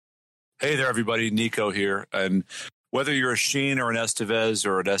Hey there, everybody. Nico here. And whether you're a Sheen or an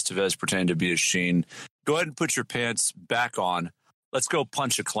Estevez pretending to be a Sheen, go ahead and put your pants back on. Let's go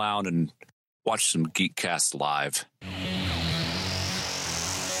punch a clown and watch some Geekcast live.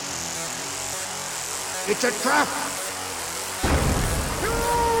 It's a trap!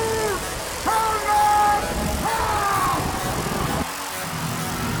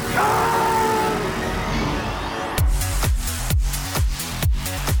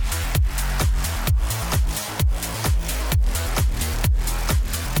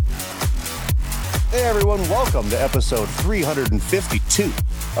 Hey everyone, welcome to episode 352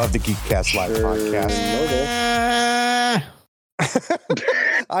 of the Geekcast Live podcast.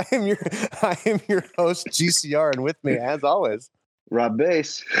 I am your host, GCR, and with me, as always, Rob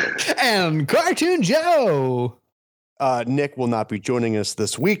Bass and Cartoon Joe. Nick will not be joining us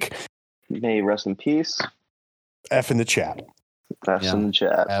this week. May he rest in peace. F in the chat. In the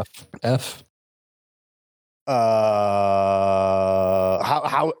chat. F.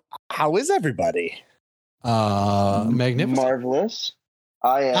 How is everybody? Magnificent. Marvelous.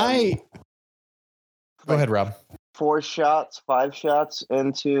 Go ahead, Rob. 5 shots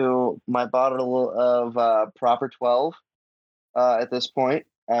into my bottle of Proper 12 at this point.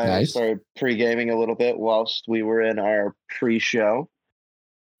 I started pre-gaming a little bit whilst we were in our pre-show.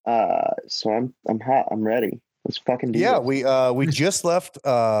 So I'm hot. I'm ready. Let's fucking do this. We just left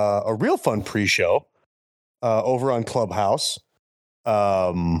a real fun pre-show over on Clubhouse.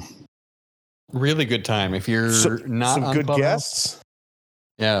 Really good time. If you're not some on good Clubhouse, guests.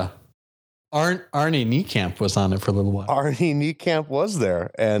 Yeah. Arnie Niekamp was on it for a little while. Arnie Niekamp was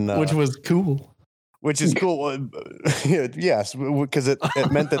there, and which was cool. Which is cool. Yes, because it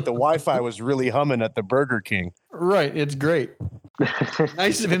meant that the Wi-Fi was really humming at the Burger King. Right. It's great.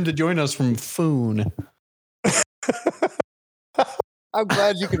 Nice of him to join us from Foon. I'm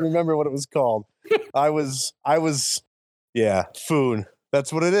glad you can remember what it was called. I was Foon.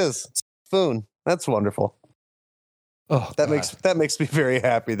 That's what it is. It's Foon. That's wonderful. Oh, that makes me very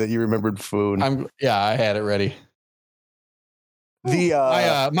happy that you remembered Foon. I had it ready.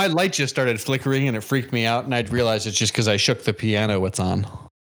 My light just started flickering and it freaked me out, and I'd realized it's just because I shook the piano it's on.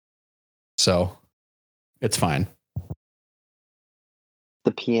 So it's fine.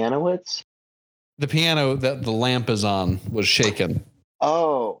 The pianowitz? The piano that the lamp is on was shaken.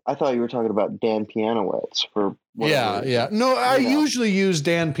 Oh, I thought you were talking about Dan Pianowitz for whatever. Yeah. No, I usually use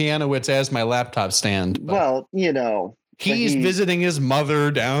Dan Pianowitz as my laptop stand. Well, he's visiting his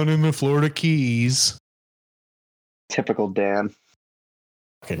mother down in the Florida Keys. Typical Dan.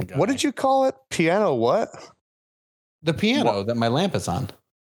 What did you call it? Piano what? The piano that my lamp is on.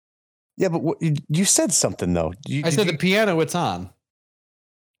 Yeah, but you said something, though. The piano it's on.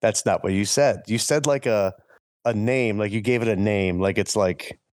 That's not what you said. You said like a name, like you gave it a name, like it's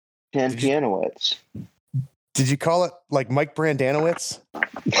like Dan Pianowitz. Did you call it like Mike Brandanowitz?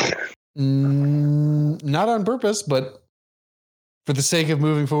 Not on purpose, but for the sake of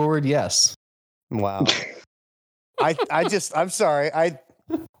moving forward, yes. Wow. I'm sorry. I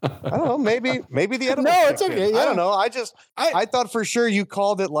don't know. Maybe the editor. No, it's okay. Yeah. I don't know. I thought for sure you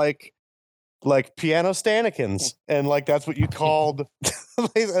called it like piano Stanikins, and like that's what you called.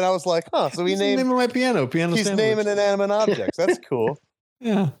 And I was like, so he named my piano. He's naming inanimate objects. That's cool.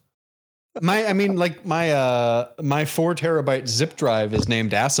 Yeah. My 4 terabyte zip drive is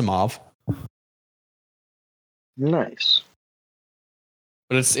named Asimov. Nice.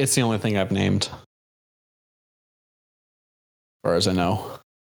 But it's the only thing I've named, as far as I know.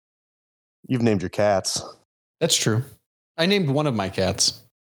 You've named your cats. That's true. I named one of my cats.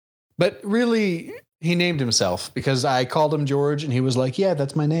 But really, he named himself because I called him George, and he was like, "Yeah,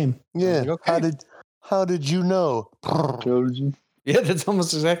 that's my name." Yeah. Like, okay. How did you know? Yeah, that's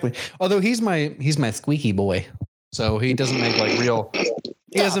almost exactly. Although he's my squeaky boy, so he doesn't make like real.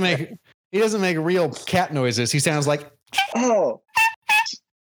 He doesn't make real cat noises. He sounds like. Oh.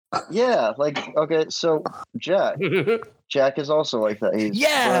 Yeah. Okay. So Jack is also like that. He's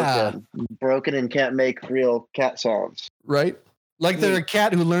broken and can't make real cat sounds. Right. Like they're a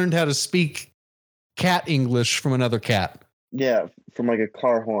cat who learned how to speak cat English from another cat. Yeah, from like a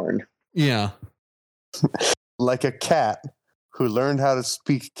car horn. Yeah. Like a cat who learned how to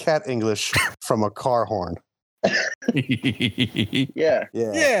speak cat English from a car horn.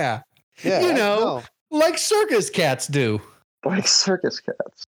 Yeah. Like circus cats do. Like circus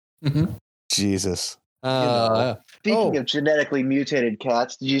cats. Mm-hmm. Jesus. Speaking of genetically mutated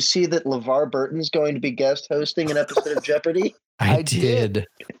cats, did you see that LeVar Burton's going to be guest hosting an episode of Jeopardy? I did.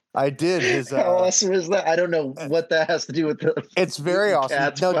 How awesome is that? I don't know what that has to do with the. It's very awesome.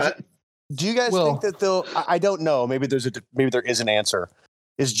 Cats, Do you guys think that they'll? I don't know. Maybe there is an answer.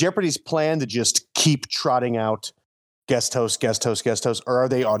 Is Jeopardy's plan to just keep trotting out guest host, or are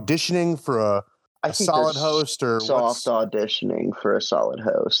they auditioning for a solid host, or soft auditioning for a solid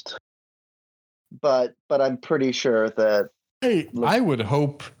host? But I'm pretty sure that I would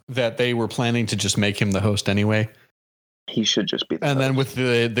hope that they were planning to just make him the host anyway. He should just be the host. Then with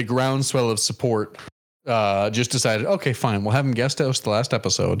the groundswell of support, just decided, okay, fine, we'll have him guest host the last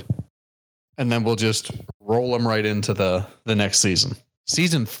episode. And then we'll just roll him right into the next season.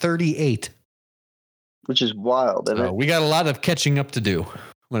 Season 38. Which is wild, isn't it? We got a lot of catching up to do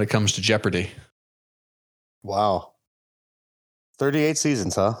when it comes to Jeopardy. Wow. 38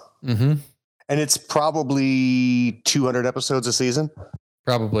 seasons, huh? Mm-hmm. And it's probably 200 episodes a season?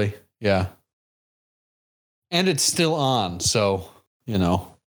 Probably, yeah. And it's still on, so,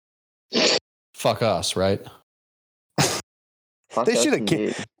 fuck us, right? They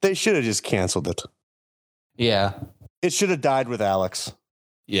should have just canceled it. Yeah. It should have died with Alex.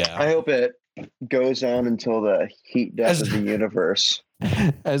 Yeah. I hope it goes on until the heat death of the universe.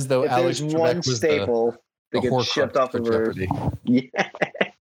 As though if Alex there's Trebek one was staple that gets shipped off the roof. Yeah.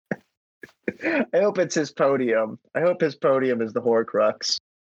 I hope it's his podium. I hope his podium is the Horcrux.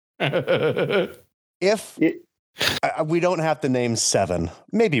 If we don't have to name 7,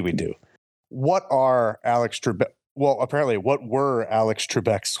 maybe we do. What are Alex Trebek? Well, apparently, what were Alex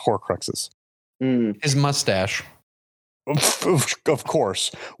Trebek's Horcruxes? His mustache, of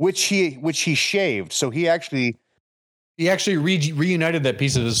course, which he shaved. So he actually reunited that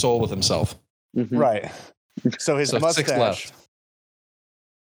piece of his soul with himself. Mm-hmm. Right. So his mustache.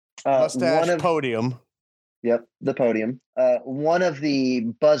 Mustache podium. Yep, the podium. One of the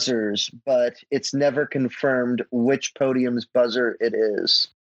buzzers, but it's never confirmed which podium's buzzer it is.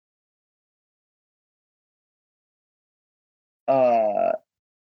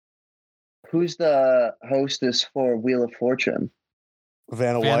 Who's the hostess for Wheel of Fortune?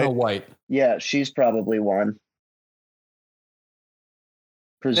 Vanna White. Yeah, she's probably one.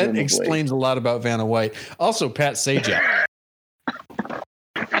 Presumably. That explains a lot about Vanna White. Also, Pat Sajak.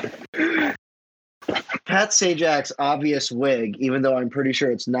 Pat Sajak's obvious wig, even though I'm pretty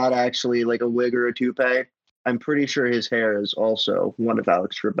sure it's not actually like a wig or a toupee, I'm pretty sure his hair is also one of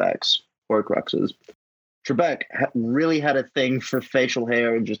Alex Trebek's Horcruxes. Trebek really had a thing for facial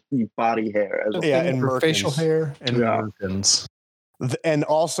hair and just body hair. And for facial hair and Merkins. And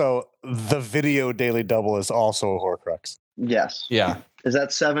also, the video Daily Double is also a Horcrux. Yes. Yeah. Is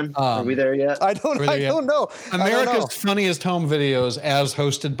that 7? Are we there yet? I don't know. America's Funniest Home Videos as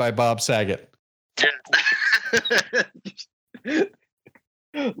hosted by Bob Saget.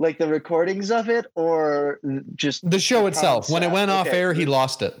 Like the recordings of it, or just the show itself? When it went off air, he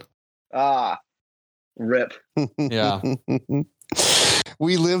lost it. Rip. Yeah.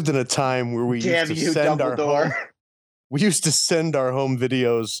 We lived in a time where we used to send our home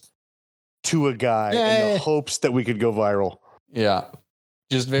videos to a guy in the hopes that we could go viral. Yeah.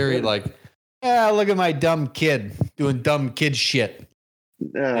 Just very look at my dumb kid doing dumb kid shit.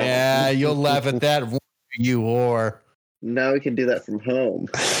 Yeah, you'll laugh at that, you whore. Now we can do that from home.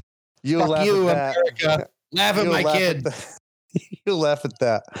 You'll laugh at that. America. Laugh at my kid. You'll laugh at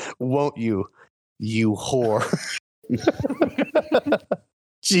that, won't you? You whore.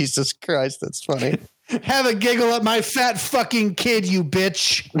 Jesus Christ, that's funny. Have a giggle at my fat fucking kid, you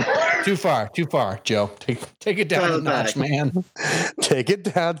bitch. Too far, Joe. Take it down a notch, man. Take it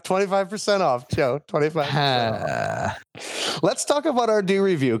down. 25% off, Joe. 25%. Let's talk about our do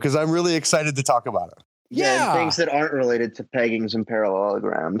review, because I'm really excited to talk about it. Yeah, things that aren't related to peggings and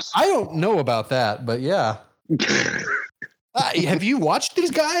parallelograms. I don't know about that, but yeah. Have you watched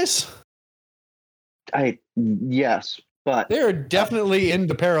these guys? Yes, but they're definitely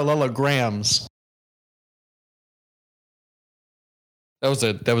into parallelograms.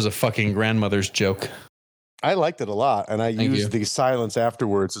 That was a fucking grandmother's joke. I liked it a lot, and I used the silence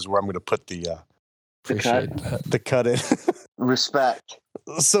afterwards is where I'm going to put the cut in. Respect.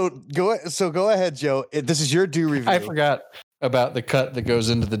 So go ahead, Joe. This is your do review. I forgot about the cut that goes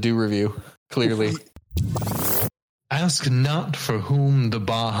into the do review. Clearly, ask not for whom the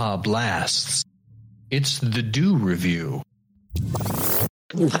Baja blasts. It's the do review.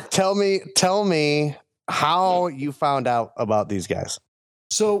 Tell me how you found out about these guys.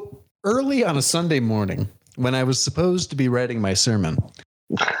 So early on a Sunday morning, when I was supposed to be writing my sermon,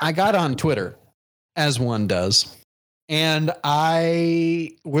 I got on Twitter, as one does, and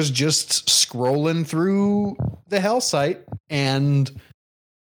I was just scrolling through the hell site, and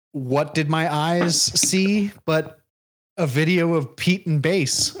what did my eyes see but a video of Pete and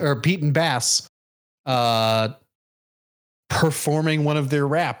Bass performing one of their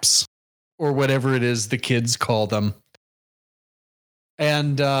raps, or whatever it is the kids call them.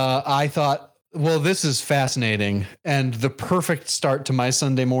 And I thought, well, this is fascinating and the perfect start to my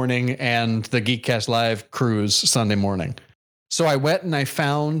Sunday morning and the Geekcast Live cruise Sunday morning. So I went and I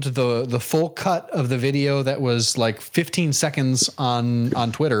found the full cut of the video that was like 15 seconds on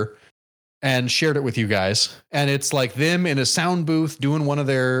Twitter and shared it with you guys. And it's like them in a sound booth doing one of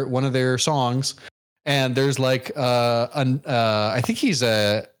their songs. And there's like I think he's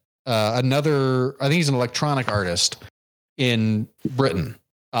an electronic artist in Britain,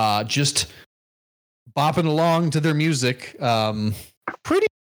 just bopping along to their music, pretty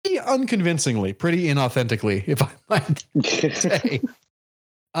unconvincingly, pretty inauthentically, if I might say.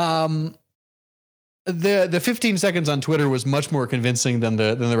 The 15 seconds on Twitter was much more convincing than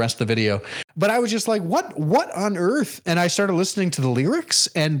the rest of the video. But I was just like, what on earth? And I started listening to the lyrics,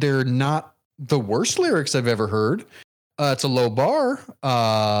 and they're not the worst lyrics I've ever heard. It's a low bar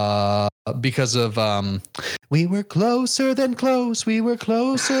because of we were closer than close, we were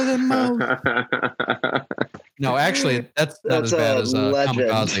closer than most. No, actually, that's not as bad as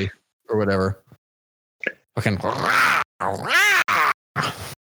Kamikaze or whatever. Fucking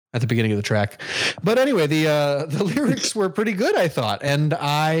at the beginning of the track. But anyway, the lyrics were pretty good, I thought, and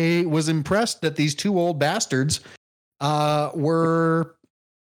I was impressed that these two old bastards were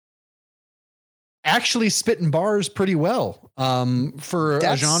actually spitting bars pretty well for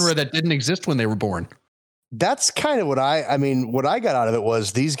a genre that didn't exist when they were born. That's kind of what I got out of it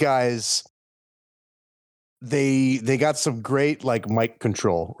was these guys, they got some great like mic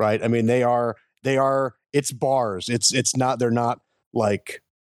control, right? I mean, they are it's bars. It's not, they're not like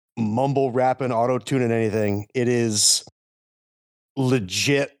mumble rapping, auto tuning anything. It is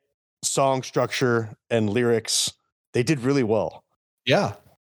legit song structure and lyrics. They did really well. Yeah.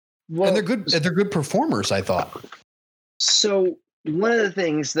 Well, and they're good performers, I thought. So one of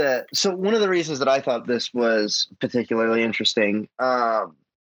the reasons that I thought this was particularly interesting,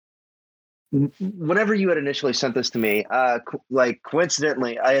 whenever you had initially sent this to me,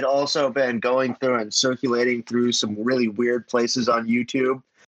 coincidentally, I had also been going through and circulating through some really weird places on YouTube.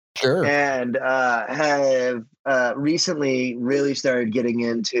 Sure. And have recently really started getting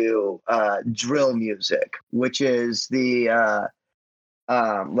into drill music, which is the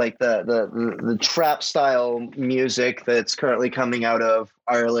trap style music that's currently coming out of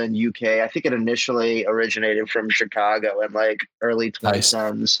Ireland, UK. I think it initially originated from Chicago in like early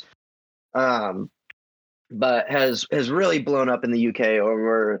 2010s. Nice. But has really blown up in the UK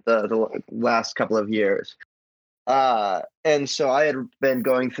over the last couple of years. And so I had been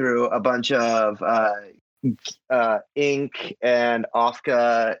going through a bunch of Ink and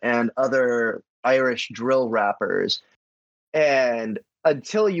Ofka and other Irish drill rappers. And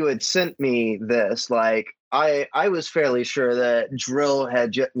until you had sent me this, like I was fairly sure that drill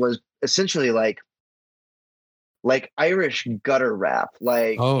was essentially like Irish gutter rap,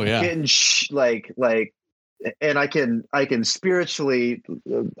 like getting and I can spiritually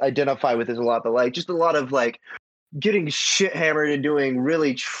identify with this a lot, but like just a lot of like getting shit hammered and doing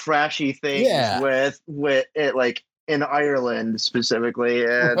really trashy things with it, like in Ireland specifically,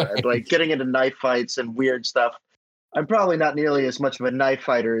 and like getting into knife fights and weird stuff. I'm probably not nearly as much of a knife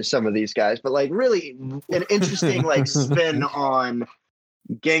fighter as some of these guys, but like really an interesting like spin on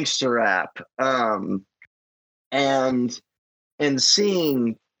gangster rap. And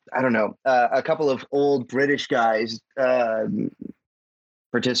seeing, I don't know, a couple of old British guys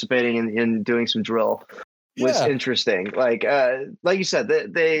participating in doing some drill was interesting. Like you said,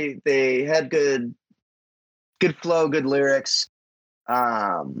 they had good flow, good lyrics.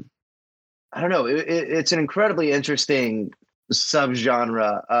 I don't know. It's an incredibly interesting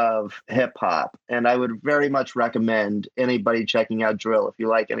subgenre of hip hop, and I would very much recommend anybody checking out drill if you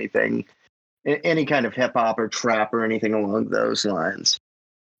like anything, any kind of hip hop or trap or anything along those lines.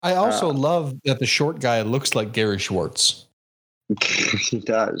 I also love that the short guy looks like Gary Schwartz. He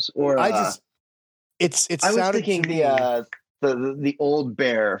does. Or I was thinking the old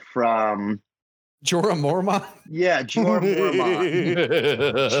bear from Jorah Mormont? Yeah, Jorah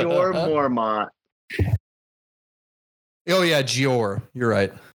Mormont. Jorah Mormont. Oh, yeah, Gior. You're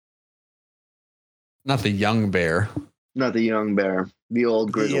right. Not the young bear. Not the young bear. The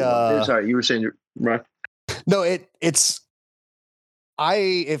old grizzled. Sorry, you were saying, right? No, if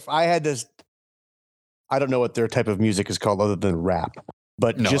I had to, I don't know what their type of music is called other than rap.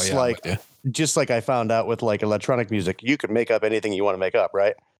 But just like I found out with like electronic music, you can make up anything you want to make up,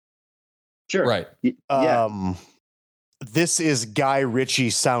 right? Sure. Right. Yeah. This is Guy Ritchie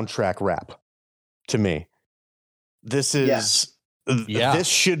soundtrack rap to me. This is this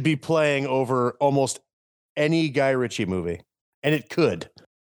should be playing over almost any Guy Ritchie movie, and it could.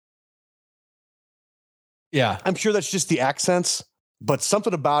 Yeah. I'm sure that's just the accents, but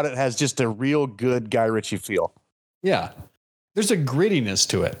something about it has just a real good Guy Ritchie feel. Yeah. There's a grittiness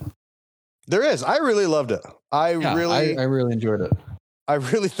to it. There is. I really loved it. I really enjoyed it. I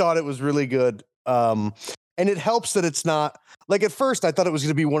really thought it was really good. And it helps that it's not like at first I thought it was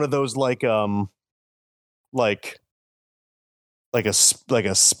going to be one of those like a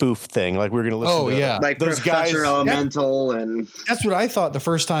spoof thing. Like we're going to listen to like those guys. Elemental and that's what I thought the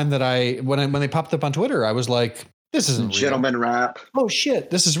first time that when they popped up on Twitter, I was like, this isn't real. Gentleman Rap. Oh shit,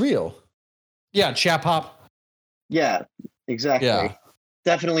 this is real. Yeah, Chap Hop. Yeah, exactly. Yeah.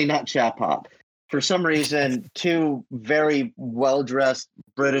 Definitely not Chap Hop. For some reason, two very well-dressed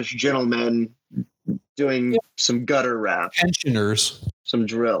British gentlemen doing some gutter rap. Pensioners. Some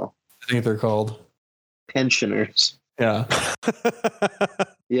drill. I think they're called. Pensioners. Yeah.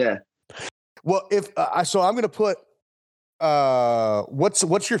 Yeah. Well, if so, I'm going to put.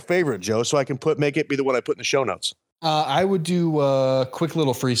 What's your favorite, Joe? So I can make it be the one I put in the show notes. I would do a quick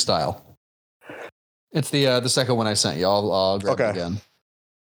little freestyle. It's the second one I sent you. I'll grab it again.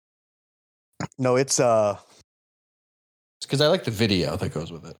 No, it's because I like the video that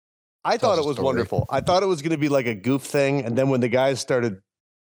goes with it. I thought it was wonderful. I thought it was going to be like a goof thing, and then when the guys started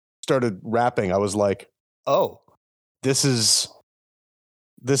rapping, I was like, "Oh, this is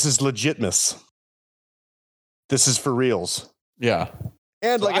legitness. This is for reals." Yeah,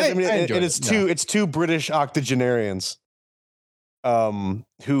 and so like I mean, it's two British octogenarians,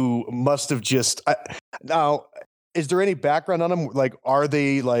 who must have just now. Is there any background on them? Like, are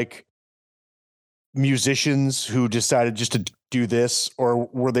they like musicians who decided just to do this, or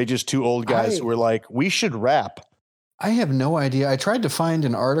were they just two old guys who were like, we should rap? I have no idea. I tried to find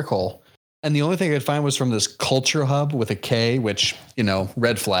an article, and the only thing I could find was from this Culture Hub with a K, which,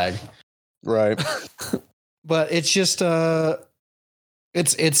 red flag. Right. But it's just there's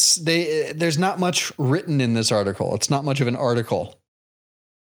not much written in this article. It's not much of an article.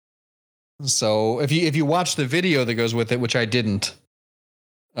 So if you watch the video that goes with it, which I didn't,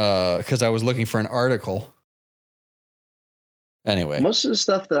 because I was looking for an article. Anyway, most of the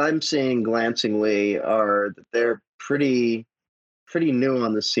stuff that I'm seeing glancingly are that they're pretty new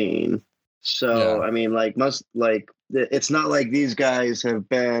on the scene. So I mean, it's not like these guys have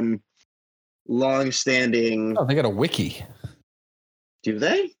been long-standing. Oh, they got a wiki. Do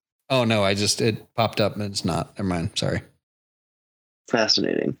they? Oh no, it popped up and it's not. Never mind. Sorry.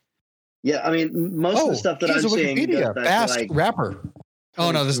 Fascinating. Yeah, I mean, most of the stuff that I'm seeing goes back Fast to rapper.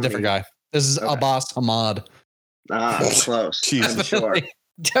 Oh no, this is a different guy. This is Abbas Ahmad. Close. I'm sure.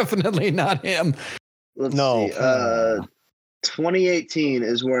 Definitely not him. Let's see. 2018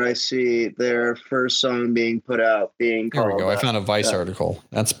 is where I see their first song being put out. Here we go. I found a Vice article.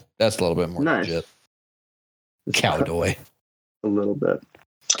 That's a little bit more legit. Cowdoy. A little bit.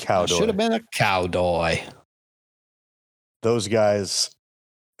 Cowdoy. Should have been a cowdoy. Those guys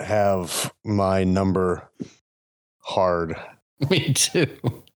have my number hard. Me too.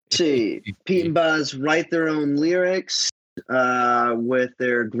 See, Pete and Buzz write their own lyrics with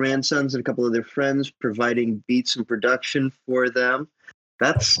their grandsons and a couple of their friends providing beats and production for them.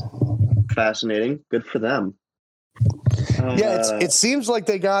 That's fascinating. Good for them. It seems like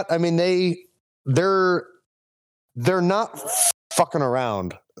they got. I mean, they're not fucking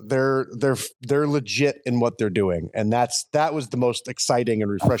around. They're legit in what they're doing, and that was the most exciting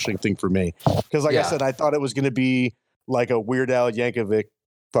and refreshing thing for me. Because, like I said, I thought it was going to be like a Weird Al Yankovic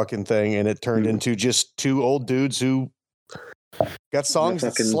fucking thing, and it turned into just two old dudes who got songs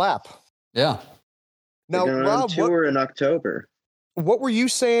that slap. Yeah. Now, Rob, tour in October. What were you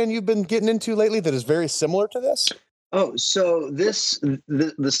saying you've been getting into lately that is very similar to this? Oh, so the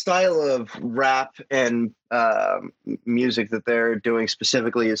style of rap and music that they're doing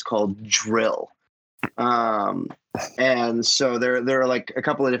specifically is called drill, and so there are like a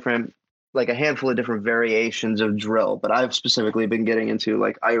couple of different, like a handful of different variations of drill. But I've specifically been getting into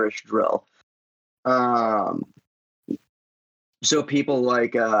like Irish drill. So people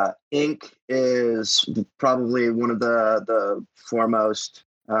like Ink is probably one of the foremost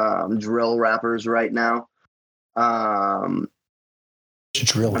drill rappers right now.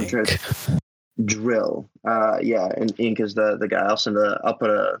 Drilling. Drill. And Ink is the guy. I'll put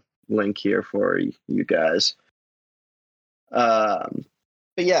a link here for you guys. But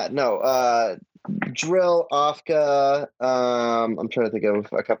yeah, no. Drill, Ofka. I'm trying to think of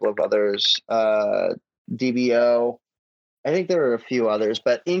a couple of others. DBO. I think there are a few others,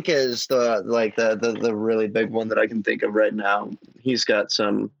 but Ink is the really big one that I can think of right now. He's got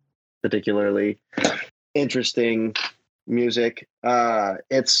some particularly interesting music.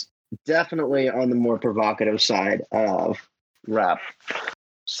 It's definitely on the more provocative side of rap.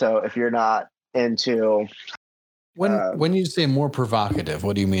 So if you're not into When you say more provocative,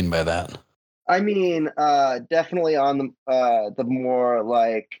 what do you mean by that? I mean, definitely on the more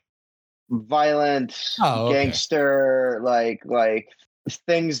like violent gangster, like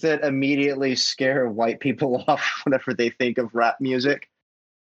things that immediately scare white people off whenever they think of rap music.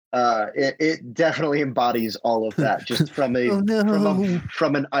 It definitely embodies all of that, just from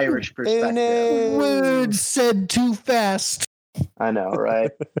from an Irish perspective. Words said too fast. I know,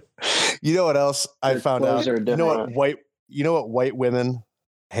 right? You know what else I found out? You know what white women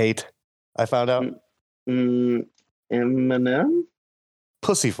hate? I found out. Eminem?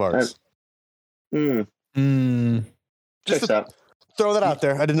 Pussy farts. Just throw that out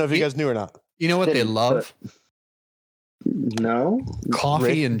there. I didn't know if you guys knew or not. You know what they love? No.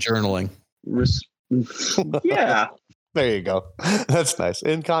 Coffee and journaling. Yeah. There you go. That's nice.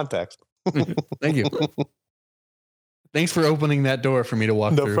 In context. Thank you. Thanks for opening that door for me to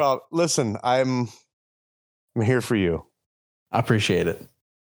walk through. No problem. Listen, I'm here for you. I appreciate it.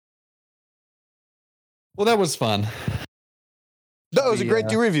 Well, that was fun. That was a great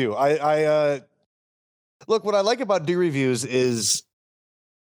do review. I look, what I like about do reviews is,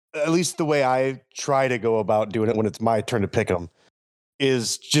 at least the way I try to go about doing it when it's my turn to pick them,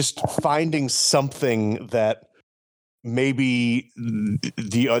 is just finding something that maybe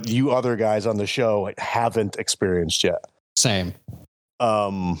you other guys on the show haven't experienced yet. Same.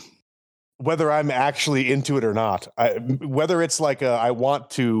 Whether I'm actually into it or not, whether it's like I want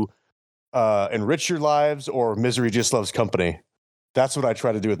to enrich your lives or misery just loves company. That's what I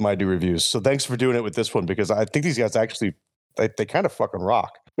try to do with my do reviews. So thanks for doing it with this one, because I think these guys actually they kind of fucking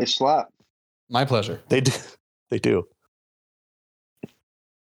rock. They slap. My pleasure. They do. They do.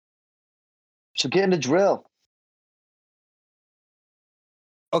 So get in the drill.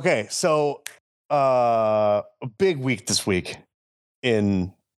 Okay, so a big week this week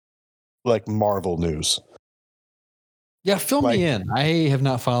in like Marvel news. Yeah, fill me in. I have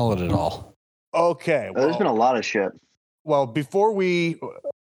not followed it all. Okay. There's been a lot of shit. Well, they've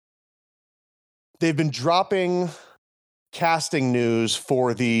been dropping casting news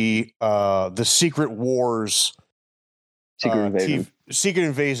for the Secret Wars Secret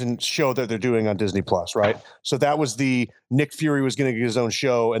Invasion show that they're doing on Disney Plus, right? So that was the Nick Fury was going to get his own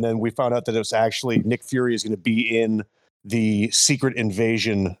show, and then we found out that it was actually Nick Fury is going to be in the Secret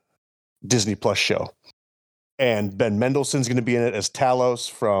Invasion Disney Plus show, and Ben Mendelsohn's going to be in it as Talos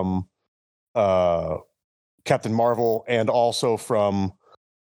from Captain Marvel, and also from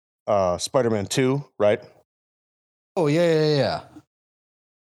Spider-Man 2, right? Oh yeah.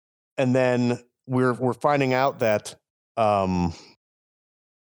 And then we're finding out that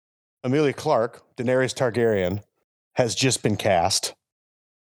Emilia Clarke, Daenerys Targaryen, has just been cast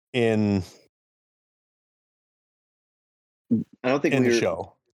in. I don't think in the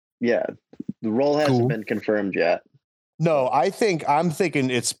show. Yeah, the role hasn't been confirmed yet. No, I'm thinking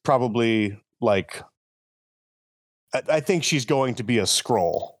it's probably like. I think she's going to be a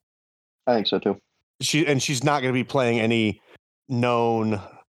Skrull. I think so too. She's not going to be playing any known,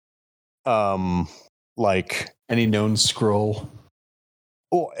 like any known Skrull.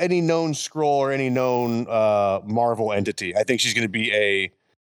 Or any known Skrull or any known Marvel entity. I think she's going to be a.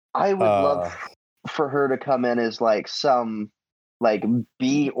 I would love for her to come in as like some like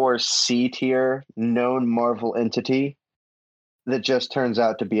B or C tier known Marvel entity that just turns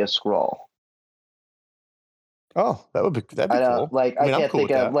out to be a Skrull. Oh, that'd be cool. Like I can't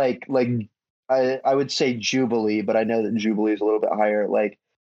think of like I would say Jubilee, but I know that Jubilee is a little bit higher. Like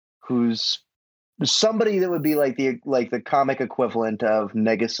who's somebody that would be like the comic equivalent of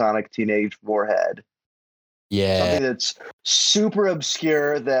Negasonic Teenage Warhead. Yeah. Something that's super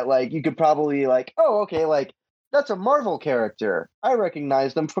obscure that like you could probably like, oh, okay, like that's a Marvel character. I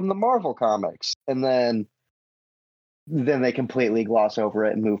recognize them from the Marvel comics. And then they completely gloss over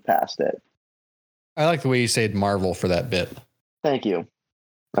it and move past it. I like the way you said Marvel for that bit. Thank you.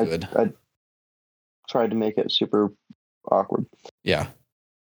 Good. I tried to make it super awkward. Yeah.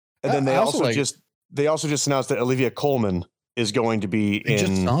 And then they also just announced that Olivia Colman is going to be in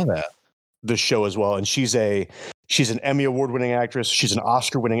just saw that. The show as well. And she's an Emmy Award winning actress. She's an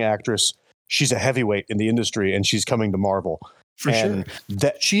Oscar winning actress. She's a heavyweight in the industry, and she's coming to Marvel. For sure.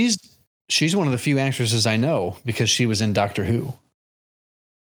 That she's one of the few actresses I know because she was in Doctor Who.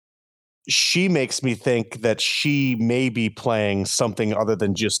 She makes me think that she may be playing something other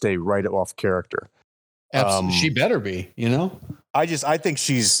than just a write-off character. Absolutely. She better be, you know? I think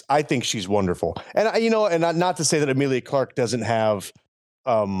she's wonderful. And and not to say that Emilia Clarke doesn't have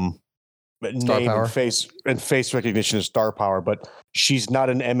name and face recognition as star power, but she's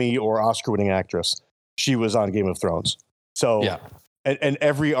not an Emmy or Oscar winning actress. She was on Game of Thrones. So and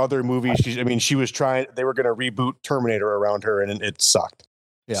every other movie she was trying. They were going to reboot Terminator around her, and it sucked.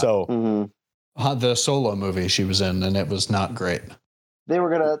 Yeah. So the Solo movie she was in, and it was not great. It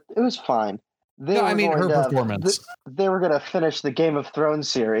was fine. Her performance. They were going to finish the Game of Thrones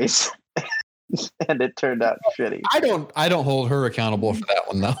series, and it turned out shitty. I don't hold her accountable for that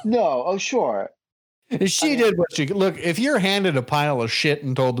one though. No, oh sure. She did what she look. If you're handed a pile of shit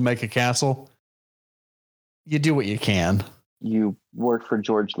and told to make a castle, you do what you can. You work for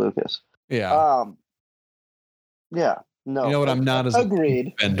George Lucas. Yeah. Yeah. No. You know what? I'm not as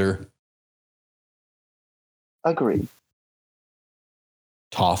agreed. A vendor. Agreed.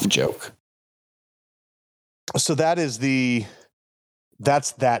 Tough joke. So that's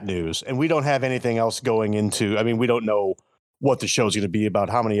that news, and we don't have anything else going into. I mean, we don't know what the show's going to be about,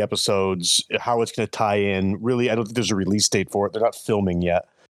 how many episodes, how it's going to tie in. Really, I don't think there's a release date for it. They're not filming yet,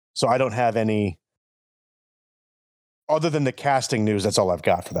 so I don't have any. Other than the casting news, that's all I've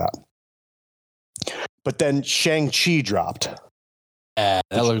got for that. But then Shang-Chi dropped. That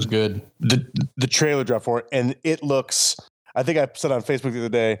looks good. The trailer dropped for it, and it looks. I think I said on Facebook the other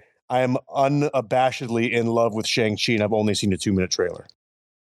day, I am unabashedly in love with Shang-Chi, and I've only seen a 2-minute trailer.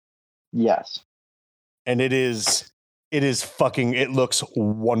 Yes. And it looks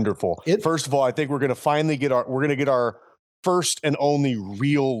wonderful. First of all, I think we're going to finally get our first and only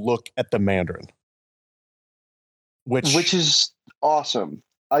real look at the Mandarin. Which is awesome.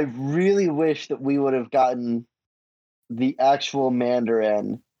 I really wish that we would have gotten the actual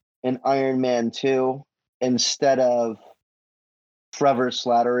Mandarin in Iron Man 2 instead of Trevor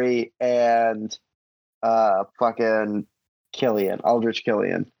Slattery and fucking Aldrich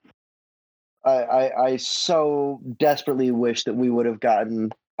Killian. I so desperately wish that we would have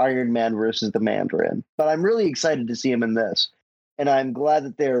gotten Iron Man versus the Mandarin. But I'm really excited to see him in this. And I'm glad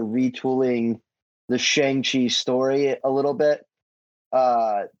that they're retooling the Shang-Chi story a little bit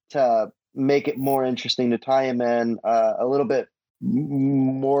to make it more interesting, to tie him in a little bit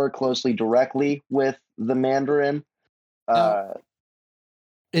more closely directly with the Mandarin.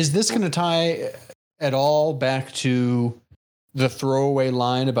 Is this going to tie at all back to the throwaway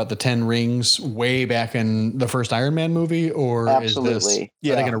line about the 10 rings way back in the first Iron Man movie? Or absolutely.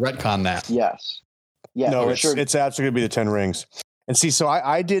 Are they going to retcon that? Yes. Yeah, no, it's absolutely going to be the 10 rings. And see, so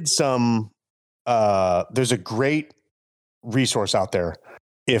I did some, there's a great resource out there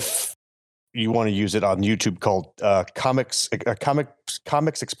if you want to use it on YouTube called Comics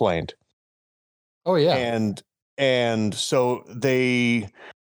Explained. Oh yeah. And so they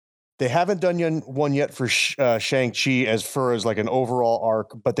haven't done one yet for Shang-Chi as far as like an overall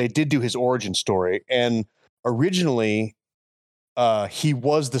arc, but they did do his origin story. And originally, he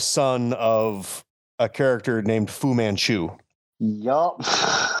was the son of a character named Fu Manchu. Yup.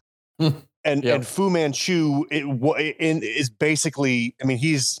 And Fu Manchu is basically, I mean,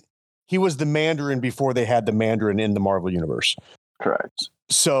 he was the Mandarin before they had the Mandarin in the Marvel Universe. Correct.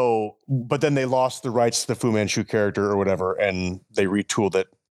 So, but then they lost the rights to the Fu Manchu character or whatever, and they retooled it.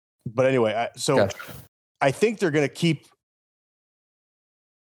 But anyway, I think they're going to keep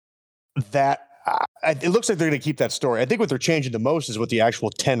that. It looks like they're going to keep that story. I think what they're changing the most is what the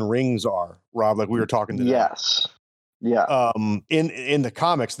actual 10 rings are, Rob, like we were talking today. Yes. Yeah. In the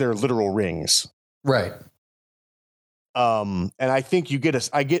comics, they're literal rings. Right. And I think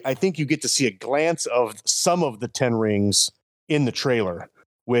I think you get to see a glance of some of the 10 rings in the trailer,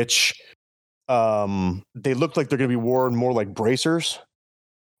 which they look like they're going to be worn more like bracers,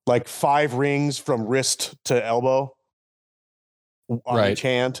 like 5 rings from wrist to elbow on each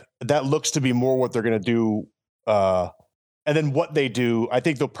hand. That looks to be more what they're going to do. And then what they do, I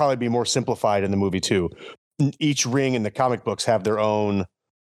think they'll probably be more simplified in the movie too. Each ring in the comic books have their own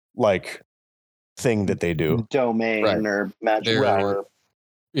like thing that they do, domain or magic power.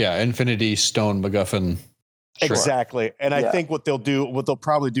 Yeah, Infinity Stone MacGuffin. Exactly. And I think what they'll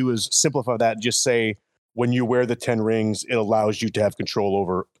probably do is simplify that and just say when you wear the 10 rings, it allows you to have control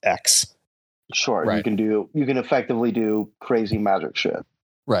over X. Sure. Right. You can effectively do crazy magic shit.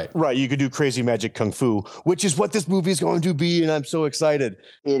 Right. You could do crazy magic kung fu, which is what this movie is going to be, and I'm so excited.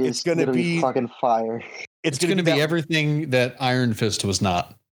 It's going to be fucking fire. It's going to be everything that Iron Fist was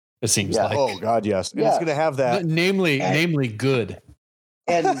not. It seems like. Oh God, yes. And it's going to have that, namely good.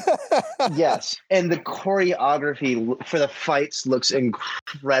 And yes, and the choreography for the fights looks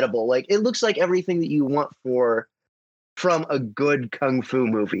incredible. Like it looks like everything that you want from a good kung fu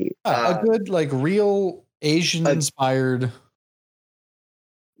movie. A good like real Asian inspired.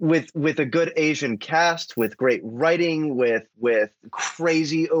 With a good Asian cast, with great writing, with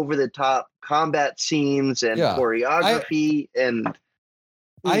crazy over the top combat scenes and choreography,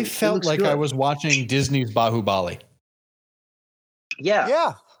 I felt like I was watching Disney's Bahubali.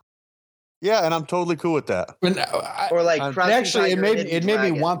 Yeah. Yeah, and I'm totally cool with that. Or like actually, it made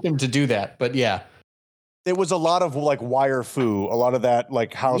me want them to do that, but yeah. It was a lot of like wire fu, a lot of that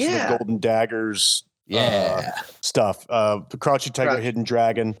like House of the Golden Daggers stuff. The Crouching Tiger, Hidden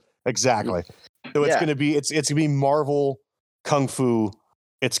Dragon. Exactly. So it's gonna be it's gonna be Marvel Kung Fu.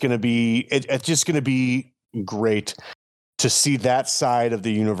 It's gonna be it's just gonna be great to see that side of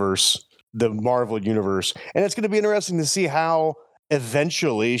the universe, the Marvel universe. And it's gonna be interesting to see how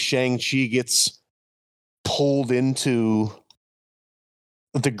eventually Shang-Chi gets pulled into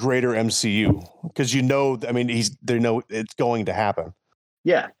the greater MCU, because they know it's going to happen.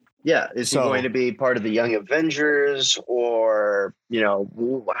 Yeah. Is he going to be part of the Young Avengers, or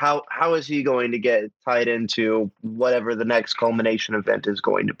how is he going to get tied into whatever the next culmination event is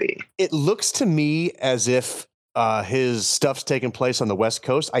going to be? It looks to me as if his stuff's taking place on the West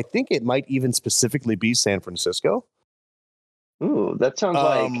Coast. I think it might even specifically be San Francisco. Ooh, that sounds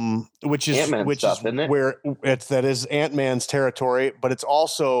like which is Ant-Man stuff, isn't it? Where that is Ant-Man's territory, but it's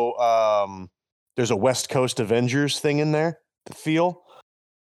also there's a West Coast Avengers thing in there to feel.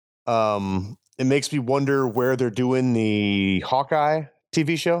 It makes me wonder where they're doing the Hawkeye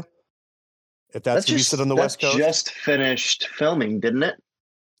TV show. If that's going to be set on the West Coast. Just finished filming, didn't it?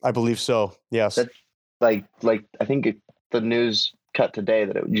 I believe so. Yes. That, like I think the news cut today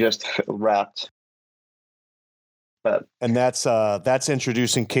that it just wrapped. And that's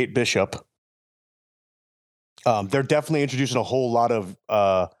introducing Kate Bishop. They're definitely introducing a whole lot of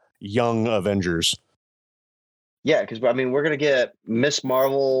young Avengers. Yeah, because we're going to get Miss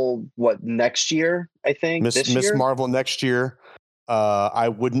Marvel next year? I think Miss Marvel next year. I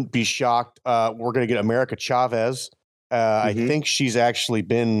wouldn't be shocked. We're going to get America Chavez. I think she's going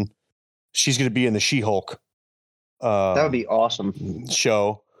to be in the She-Hulk. That would be awesome.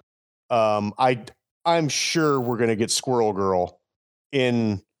 Show. I'm sure we're going to get Squirrel Girl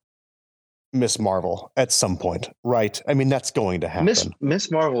in Miss Marvel at some point, right? I mean, that's going to happen. Miss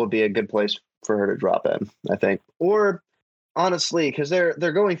Marvel would be a good place for her to drop in, I think. Or honestly, because they're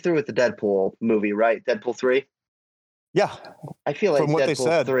going through with the Deadpool movie, right? Deadpool 3? Yeah. I feel like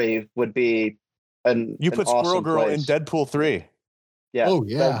Deadpool 3 would be You put Squirrel awesome Girl place. in Deadpool 3. Yeah. Oh,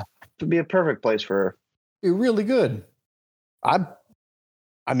 yeah. That would be a perfect place for her. Be really good. I'm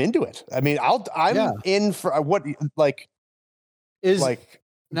into it. I mean, I'm in for what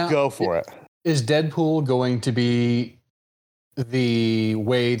go for it. Is Deadpool going to be the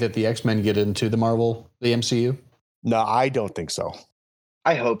way that the X-Men get into the MCU? No, I don't think so.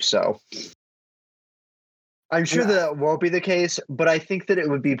 I hope so. I'm sure that won't be the case, but I think that it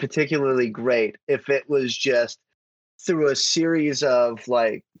would be particularly great if it was just through a series of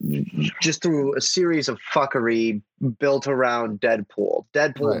fuckery built around Deadpool.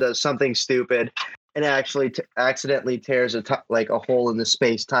 Deadpool does something stupid and actually accidentally tears a hole in the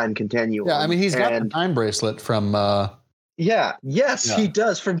space-time continuum. Yeah, I mean, he's got the time bracelet from... He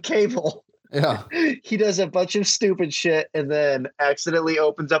does, from Cable. Yeah. He does a bunch of stupid shit and then accidentally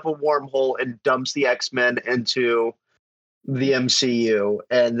opens up a wormhole and dumps the X-Men into the MCU.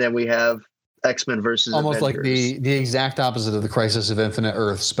 And then we have X-Men versus almost Avengers. Like the exact opposite of the Crisis of Infinite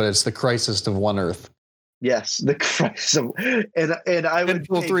Earths, but it's the Crisis of One Earth. Yes, the Crisis of... And I would...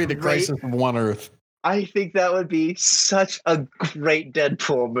 Deadpool 3, the Crisis of One Earth. I think that would be such a great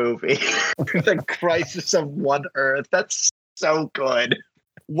Deadpool movie. The Crisis of One Earth. That's so good.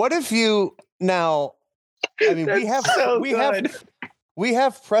 What if you now? I mean, we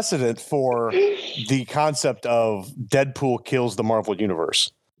have precedent for the concept of Deadpool kills the Marvel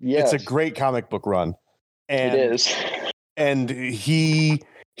universe. Yes. It's a great comic book run, and it is. And he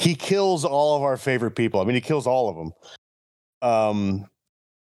kills all of our favorite people. I mean, he kills all of them.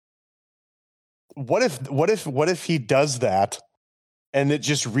 What if he does that, and it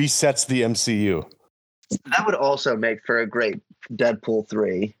just resets the MCU? That would also make for a great Deadpool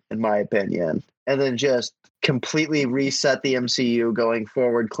 3, in my opinion. And then just completely reset the MCU going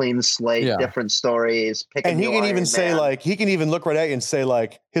forward, clean slate, different stories. And he can even say, he can even look right at you and say,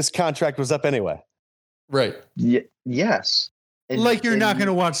 his contract was up anyway. Right. Yes. And you're not going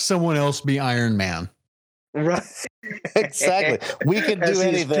to watch someone else be Iron Man. Right. Exactly. We could do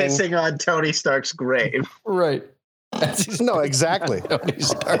anything. Pissing on Tony Stark's grave. Right. No, exactly. Tony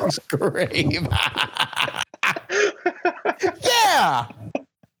Stark's grave. Yeah.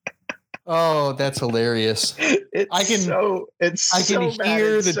 Oh, that's hilarious. I can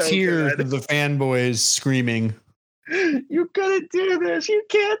hear the tears of the fanboys screaming. You couldn't do this. You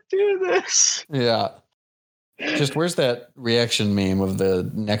can't do this. Yeah. Just where's that reaction meme of the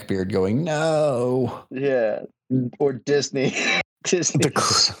neckbeard going, no? Yeah. Or Disney. Disney the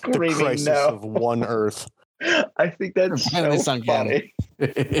crisis of One Earth. I think that's so funny.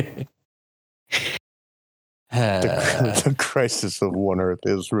 The Crisis of One Earth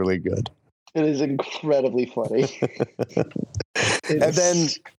is really good. It is incredibly funny.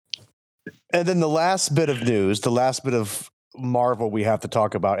 And then the last bit of news, the last bit of Marvel we have to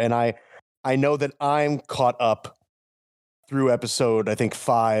talk about, and I know that I'm caught up through episode, I think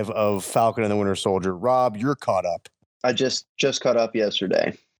 5 of Falcon and the Winter Soldier. Rob, you're caught up. I just caught up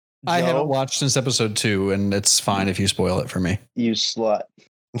yesterday. I haven't watched since episode 2, and it's fine if you spoil it for me. You slut.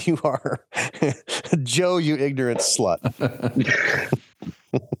 You are. Joe, you ignorant slut.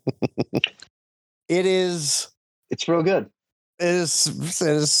 It's real good. It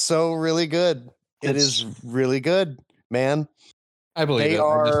is so really good. It is really good, man. I believe they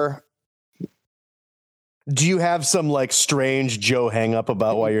are. Do you have some like strange Joe hang up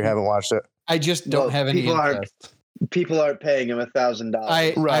about why you haven't watched it? I just don't have any interest. People aren't paying him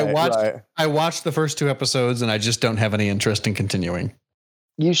 $1,000. I watched the first 2 episodes, and I just don't have any interest in continuing.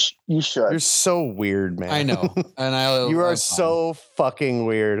 You should. You're so weird, man. I know, and you are so fucking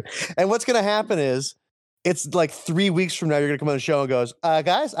weird. And what's gonna happen is, it's like 3 weeks from now, you're gonna come on the show and goes,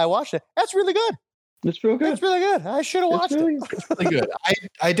 guys, I watched it. That's really good. It's real good. It's really good. I should have watched it. It's really good.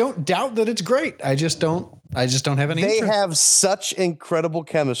 I don't doubt that it's great. I just don't have any interest. They have such incredible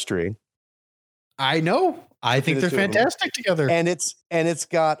chemistry. I know. I think they're fantastic together. And it's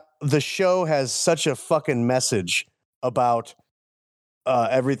got, the show has such a fucking message about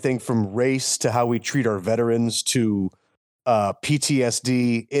everything from race to how we treat our veterans to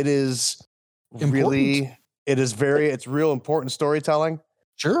PTSD. It is important. It's real important storytelling.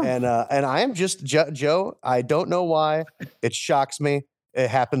 Sure. And I am just Joe. I don't know why. It shocks me. It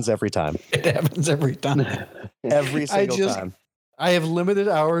happens every time. Every single time. I have limited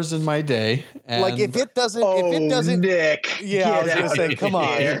hours in my day. And like if it doesn't, Nick, yeah, I was gonna say, come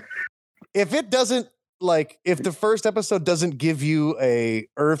on. If it doesn't, like, if the first episode doesn't give you a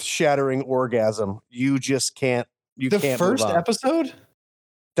earth-shattering orgasm, you just can't. You can't. The first episode.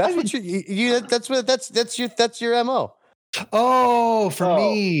 That's what you. That's your MO. Oh, for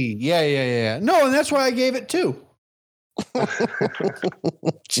me. Yeah. No, and that's why I gave it 2.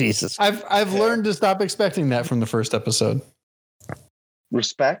 Jesus. I've learned to stop expecting that from the first episode.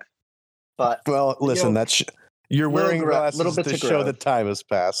 Respect. But well, listen, you're wearing glasses to show that time has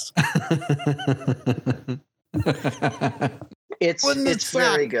passed. It's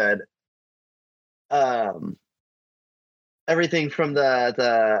very good. Everything from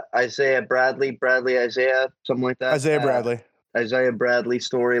the Isaiah Bradley, something like that. Isaiah Bradley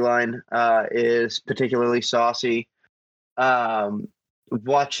storyline is particularly saucy. Watching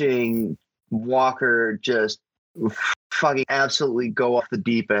Walker just fucking absolutely go off the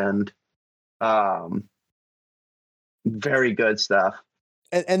deep end. Very good stuff.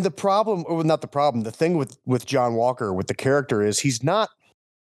 And the problem, or not the problem, the thing with John Walker, with the character, is he's not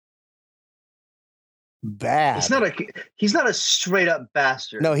bad. He's not a straight up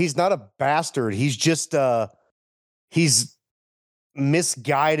bastard. No, he's not a bastard. He's just he's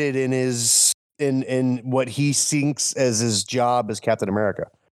misguided in his in what he thinks as his job as Captain America.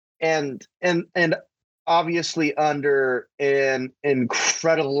 And obviously under an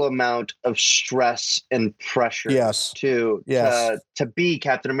incredible amount of stress and pressure to be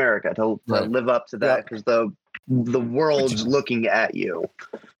Captain America, to live up to that, because the world's looking at you.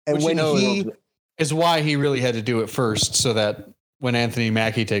 And when he is why he really had to do it first, so that when Anthony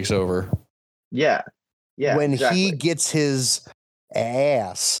Mackie takes over. Yeah. When he gets his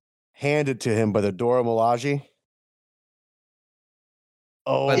ass handed to him by the Dora Milaje.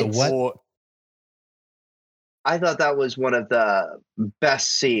 Oh, by the what? I thought that was one of the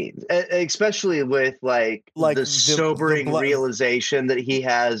best scenes, especially with like the sobering realization that he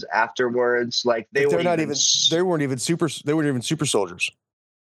has afterwards. Like they weren't even super soldiers.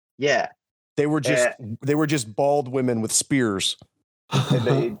 Yeah, they were just bald women with spears,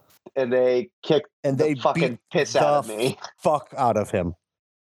 and they kicked the fucking piss out of me. Fuck out of him.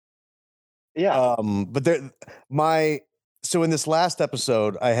 Yeah. So in this last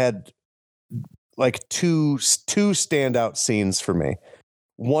episode, I had like two standout scenes for me.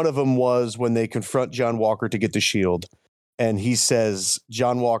 One of them was when they confront John Walker to get the shield, and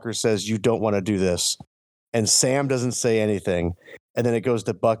John Walker says, "You don't want to do this," and Sam doesn't say anything, and then it goes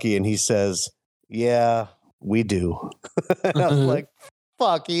to Bucky, and he says, "Yeah, we do." And I was like,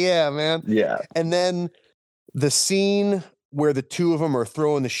 "Fuck yeah, man!" Yeah. And then the scene where the two of them are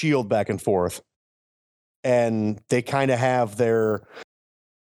throwing the shield back and forth, and they kind of have their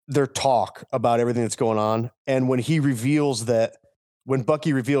talk about everything that's going on. And when Bucky reveals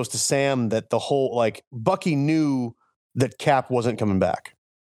to Sam that the whole, like, Bucky knew that Cap wasn't coming back.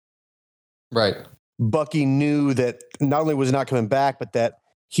 Right. Bucky knew that not only was he not coming back, but that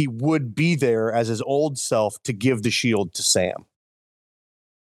he would be there as his old self to give the shield to Sam.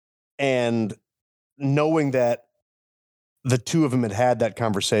 And knowing that the two of them had that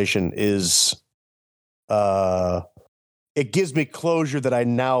conversation is, it gives me closure that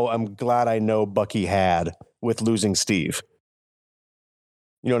I'm glad I know Bucky had with losing Steve.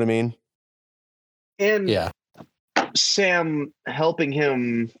 You know what I mean? And yeah, Sam helping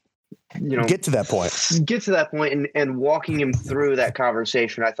him, get to that point and walking him through that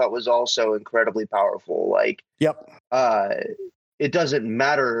conversation, I thought was also incredibly powerful. Like, yep. It doesn't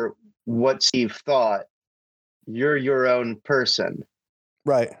matter what Steve thought. You're your own person.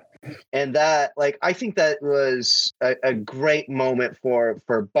 Right. And that, like, I think that was a great moment for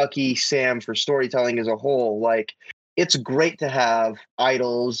Bucky, Sam, for storytelling as a whole. Like, it's great to have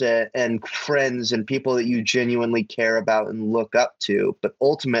idols and friends and people that you genuinely care about and look up to, but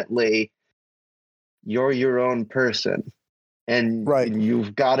ultimately you're your own person, and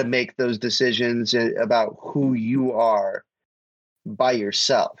you've got to make those decisions about who you are by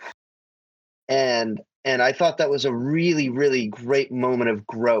yourself. And I thought that was a really, really great moment of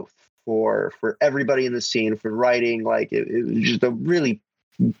growth for everybody in the scene, for writing. Like, it was just a really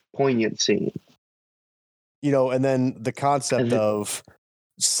poignant scene. And then the concept of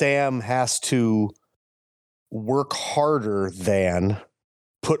Sam has to work harder than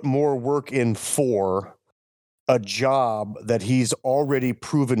put more work in for a job that he's already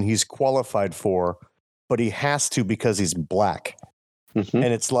proven he's qualified for, but he has to because he's black. Mm-hmm.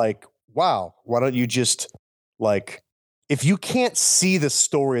 And it's like, wow, why don't you just, like, if you can't see the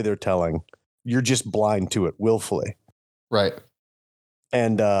story they're telling, you're just blind to it willfully. Right.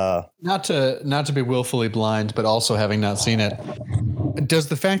 And not to be willfully blind, but also having not seen it. Does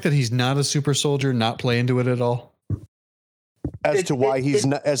the fact that he's not a super soldier not play into it at all? As to what?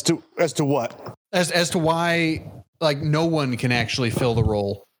 As to why, like, no one can actually fill the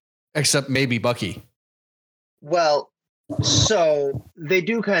role except maybe Bucky. Well, so they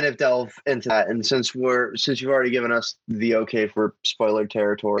do kind of delve into that, and since you've already given us the okay for spoiler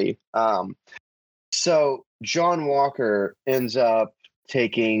territory, so John Walker ends up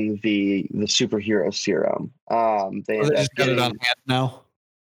taking the superhero serum. They just got it on hand now.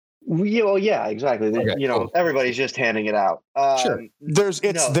 Yeah, exactly. Okay, cool. Everybody's just handing it out. Sure. There's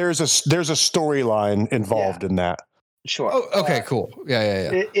a storyline involved in that. Sure. Oh, okay, cool.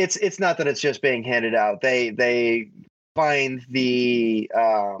 Yeah. It's not that it's just being handed out. They find the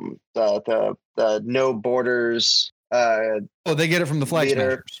No Borders. They get it from the Flag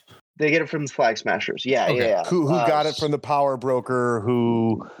Smashers. They get it from the Flag Smashers. Yeah, okay. Yeah. Who got it from the Power Broker?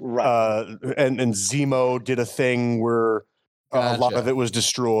 Who and Zemo did a thing where a lot of it was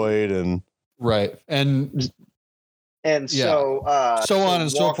destroyed, and so on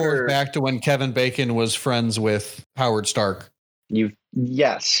and so forth, back to when Kevin Bacon was friends with Howard Stark.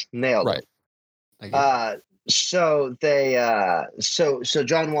 Yes, nailed it. Right. So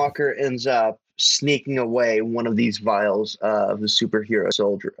John Walker ends up sneaking away one of these vials of the superhero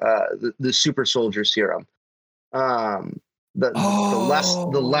soldier, the super soldier serum. The last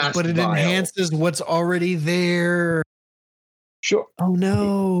but it vial. enhances what's already there. Sure. Oh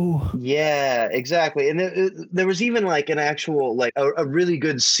no. Yeah, exactly. And there was even like an actual, like a really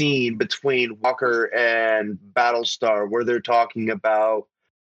good scene between Walker and Battlestar where they're talking about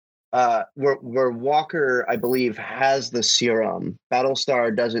where Walker, I believe, has the serum.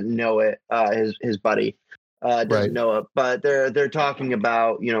 Battlestar doesn't know it. His buddy doesn't know it, but they're talking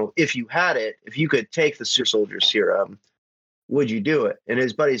about, if you had it, if you could take the super soldier serum, would you do it? And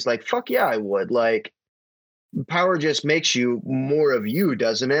his buddy's like, fuck yeah, I would. Like, power just makes you more of you,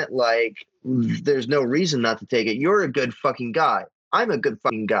 doesn't it? Like, there's no reason not to take it. You're a good fucking guy. I'm a good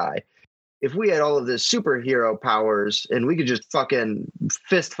fucking guy. If we had all of this superhero powers and we could just fucking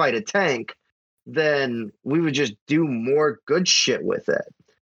fist fight a tank, then we would just do more good shit with it.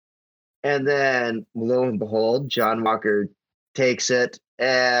 And then, lo and behold, John Walker takes it,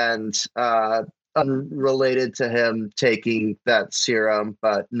 and unrelated to him taking that serum,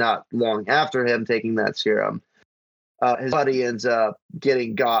 but not long after him taking that serum, his buddy ends up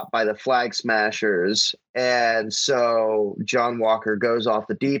getting got by the Flag Smashers. And so John Walker goes off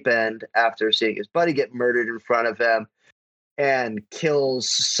the deep end after seeing his buddy get murdered in front of him, and kills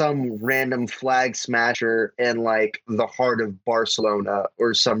some random Flag Smasher in like the heart of Barcelona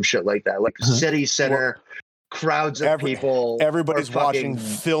or some shit like that, like city center. Crowds of people. Everybody's watching,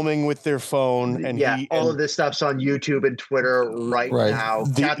 filming with their phone, and all of this stuff's on YouTube and Twitter right now.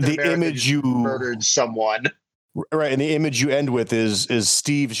 The image you murdered someone, right? And the image you end with is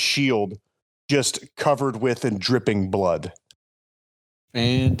Steve's shield just covered with and dripping blood.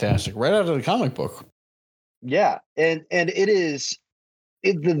 Fantastic, right out of the comic book. Yeah, and it is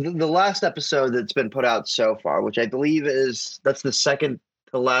the last episode that's been put out so far, which I believe that's the second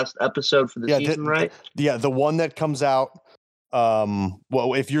to last episode for the season, right? The one that comes out.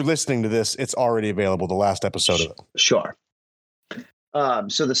 Well, if you're listening to this, it's already available. The last episode of it. Sure.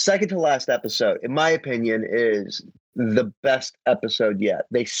 So the second to last episode, in my opinion, is the best episode yet.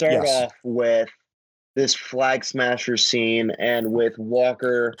 They start off with this flag smasher scene, and with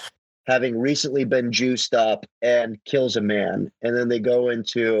Walker having recently been juiced up and kills a man, and then they go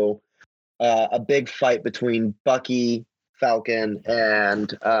into a big fight between Bucky, Falcon,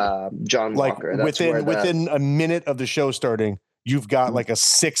 and John Walker. That's within a minute of the show starting, you've got like a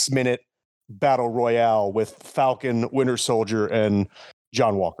 6-minute battle royale with Falcon, Winter Soldier, and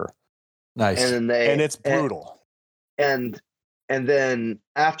John Walker. Nice. And it's brutal. And then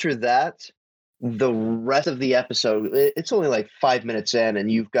after that, the rest of the episode, it's only like 5 minutes in,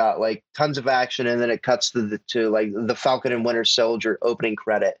 and you've got like tons of action, and then it cuts to like the Falcon and Winter Soldier opening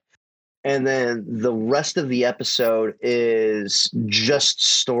credit. And then the rest of the episode is just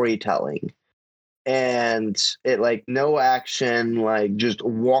storytelling. And it like no action, like just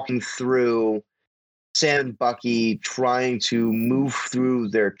walking through Sam and Bucky trying to move through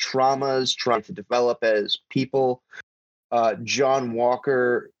their traumas, trying to develop as people. John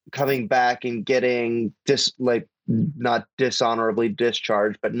Walker coming back and getting not dishonorably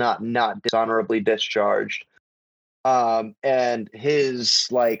discharged, but not dishonorably discharged. And his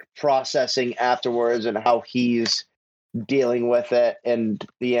like processing afterwards and how he's dealing with it, and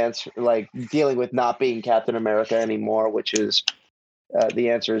the answer, like dealing with not being Captain America anymore, which is the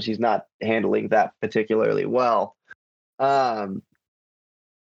answer is he's not handling that particularly well. He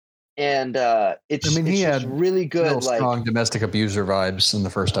had really good, like strong domestic abuser vibes in the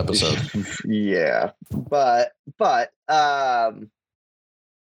first episode. Yeah, but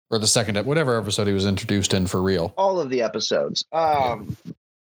or the second, whatever episode he was introduced in for real. All of the episodes. But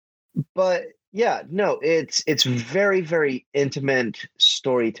yeah, no, it's very, very intimate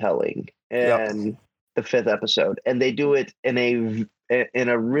storytelling in the fifth episode, and they do it in a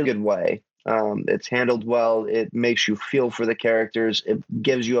really good way. It's handled well. It makes you feel for the characters. It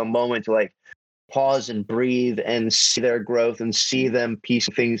gives you a moment to like pause and breathe and see their growth and see them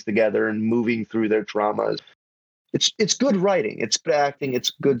piecing things together and moving through their traumas. It's good writing. It's good acting.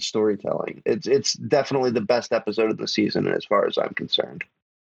 It's good storytelling. It's definitely the best episode of the season as far as I'm concerned.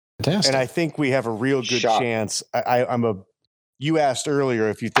 Fantastic. And I think we have a real good chance. You asked earlier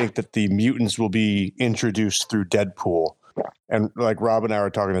if you think that the mutants will be introduced through Deadpool. And like Rob and I were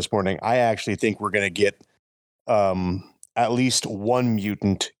talking this morning, I actually think we're going to get at least one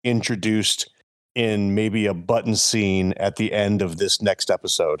mutant introduced in maybe a button scene at the end of this next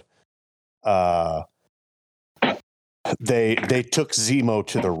episode. They took Zemo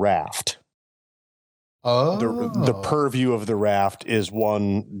to the raft. Oh, the purview of the raft is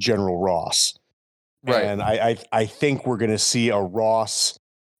one General Ross, right? And I think we're going to see a Ross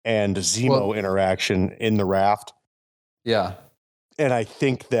and Zemo interaction in the raft. Yeah, and I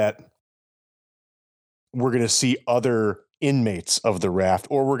think that we're going to see other inmates of the raft,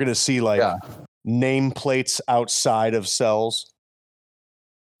 or we're going to see like nameplates outside of cells.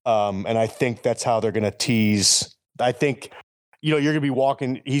 And I think that's how they're going to tease. I think, you're going to be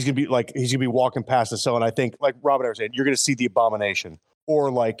walking. He's going to be walking past the cell, and I think, like Robin was saying, you're going to see the Abomination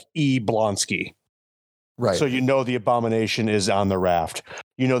or like E. Blonsky. Right. So the Abomination is on the raft.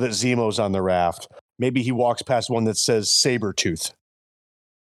 You know that Zemo's on the raft. Maybe he walks past one that says Sabretooth.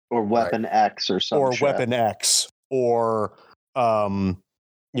 Or Weapon X or something. Or Weapon X. Or, You've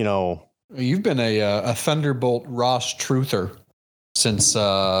been a Thunderbolt Ross truther since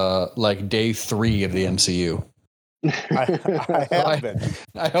like day 3 of the MCU. I have been.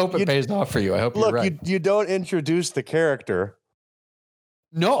 I hope it pays off for you. I hope you're right. You don't introduce the character.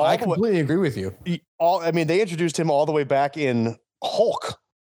 No, I completely agree with you. They introduced him all the way back in Hulk.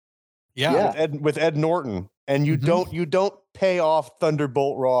 Yeah. With Ed Norton. And you don't pay off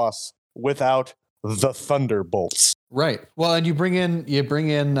Thunderbolt Ross without the Thunderbolts. Right. Well, and you bring in he's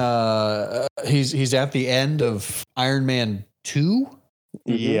at the end of Iron Man 2.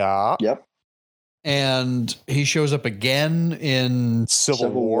 Yeah. Yep. And he shows up again in Civil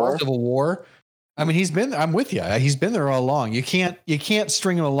War. I mean, I'm with you. He's been there all along. You can't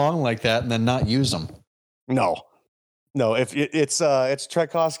string him along like that and then not use him. No. If it's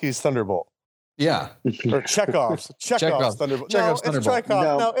Tchaikovsky's Thunderbolt. Yeah. Or Chekhov's Thunderbolt. Chekhov's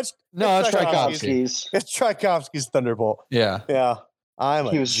Thunderbolt. It's Tchaikovsky's. It's Tchaikovsky's Thunderbolt. Yeah. Yeah. I'm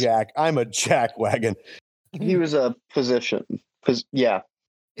a jack wagon. He was a physician. Yeah.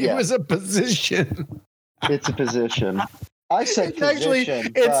 It was a position. It's a position. I said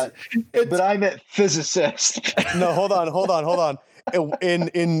physician, but I meant physicist. No, hold on.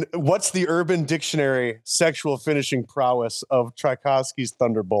 In what's the Urban Dictionary sexual finishing prowess of Tchaikovsky's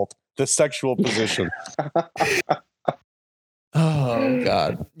Thunderbolt? The sexual position. Oh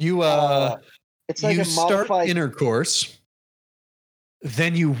God! It's like you a start modified intercourse,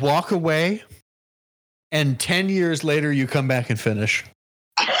 then you walk away, and 10 years later you come back and finish.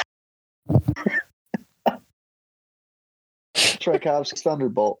 Tchaikovsky's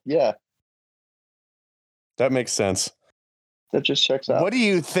Thunderbolt. Yeah, that makes sense. That just checks out. What do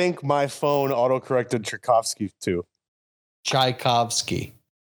you think my phone autocorrected Tchaikovsky to? Tchaikovsky.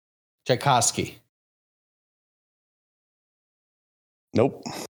 Nope.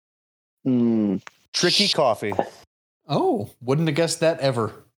 Tricky coffee. Oh, wouldn't have guessed that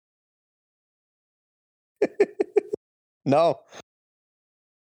ever. No.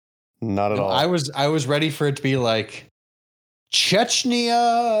 Not at all. I was ready for it to be like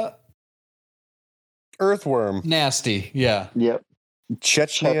Chechnya earthworm. Nasty. Yeah. Yep.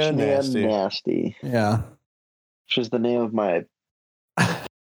 Chechnya nasty. Yeah. Which is the name of my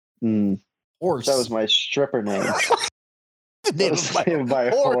horse. That was my stripper name. The name of my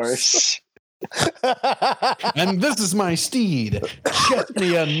horse. And this is my steed,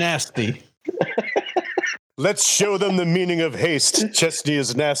 Chechnya Nasty. Let's show them the meaning of haste. Chesney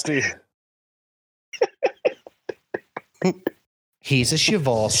is nasty. He's a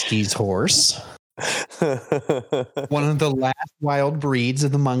Przewalski's horse. One of the last wild breeds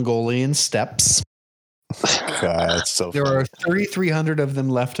of the Mongolian steppes. God, that's so there funny. are 3,300 of them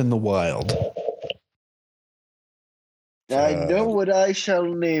left in the wild. I know what I shall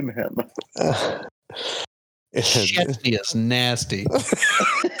name him. Chesney is nasty.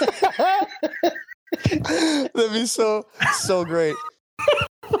 That'd be so great.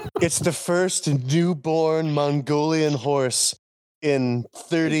 It's the first newborn Mongolian horse in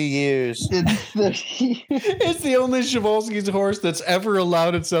 30 years. It's the only Przewalski's horse that's ever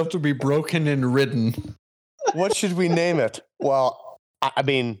allowed itself to be broken and ridden. What should we name it? Well, I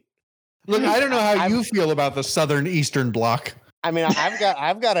mean, look, I don't know how you feel about the southern eastern bloc. I mean,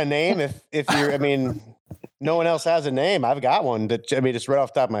 I've got a name. If you're, I mean, no one else has a name. I've got one that, I mean, it's right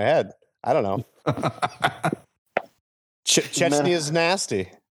off the top of my head. I don't know. Chechnya is nasty.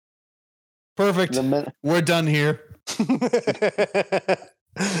 Perfect. We're done here.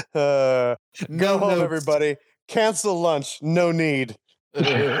 Go home, notes. everybody. Cancel lunch. No need.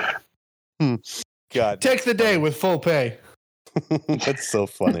 God. Take the day with full pay. That's so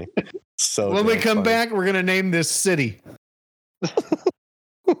funny. So when we come funny. back, we're going to name this city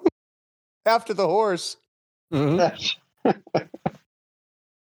after the horse. Mm-hmm.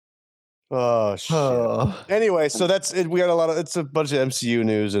 Oh shit. Anyway, so that's it. We got it's a bunch of MCU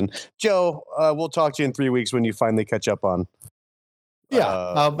news, and Joe, we'll talk to you in 3 weeks when you finally catch up on.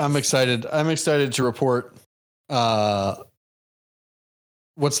 Yeah, I'm excited. I'm excited to report. What's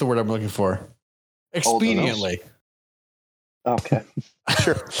the word I'm looking for? Expediently. Okay.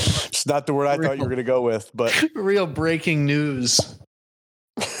 Sure. It's not the word I thought you were going to go with, but real breaking news.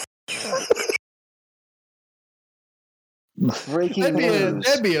 Breaking news.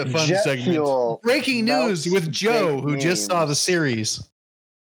 That'd be a fun Jet segment. fuel Breaking news with Joe, who just saw the series.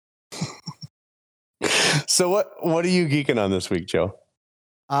 So what are you geeking on this week, Joe?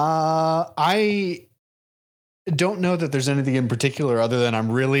 I don't know that there's anything in particular other than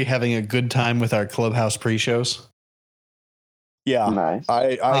I'm really having a good time with our Clubhouse pre-shows. Yeah, nice.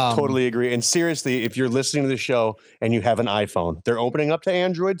 I totally agree. And seriously, if you're listening to the show and you have an iPhone, they're opening up to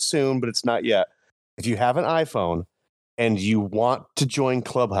Android soon, but it's not yet. If you have an iPhone and you want to join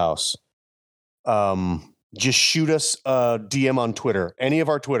Clubhouse, just shoot us a DM on Twitter. Any of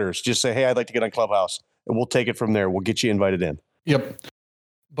our Twitters. Just say, hey, I'd like to get on Clubhouse. And we'll take it from there. We'll get you invited in. Yep.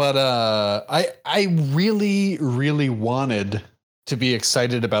 But I really, really wanted to be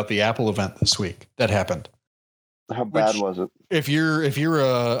excited about the Apple event this week that happened. How bad was it? I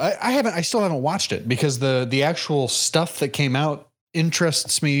still haven't watched it because the actual stuff that came out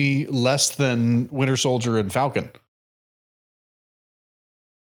interests me less than Winter Soldier and Falcon,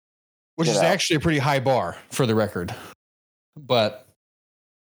 which is actually a pretty high bar for the record. But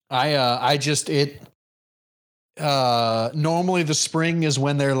normally the spring is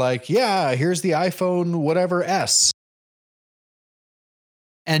when they're like, yeah, here's the iPhone whatever S.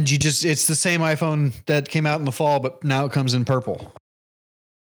 And it's the same iPhone that came out in the fall, but now it comes in purple.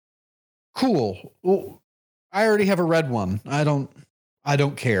 Cool. Well, I already have a red one. I don't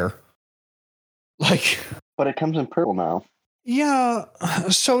care. Like, but it comes in purple now. Yeah.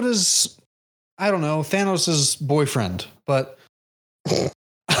 So does, I don't know, Thanos' boyfriend, but.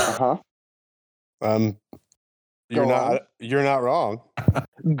 I'm You're not wrong.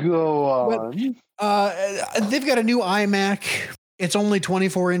 Go on. They've got a new iMac. It's only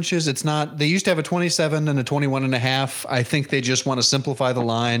 24 inches. It's not. They used to have a 27 and a 21 and a half. I think they just want to simplify the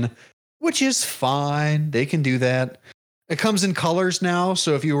line, which is fine. They can do that. It comes in colors now.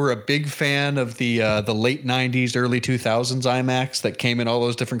 So if you were a big fan of the late 90s, early 2000s iMacs that came in all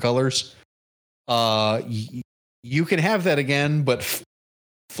those different colors, you can have that again, but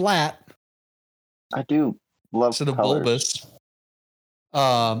flat. I do love instead of colors.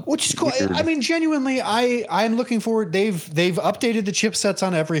 bulbous, which is cool. Weird. I mean, genuinely, I'm looking forward. They've updated the chipsets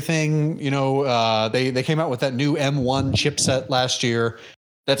on everything. You know, they came out with that new M1 chipset last year.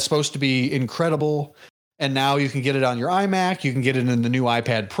 That's supposed to be incredible. And now you can get it on your iMac. You can get it in the new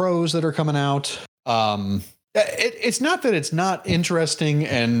iPad Pros that are coming out. It's not that it's not interesting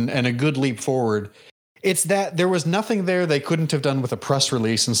and a good leap forward. It's that there was nothing there they couldn't have done with a press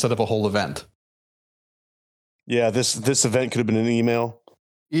release instead of a whole event. Yeah, this event could have been an email.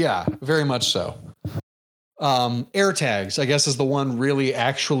 Yeah, very much so. AirTags, I guess, is the one really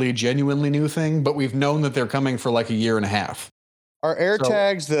actually genuinely new thing, but we've known that they're coming for like a year and a half. Are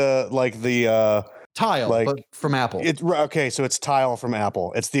AirTags the Tile, but from Apple? Okay, so it's Tile from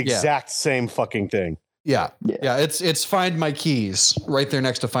Apple. It's the exact same fucking thing. Yeah. It's Find My Keys right there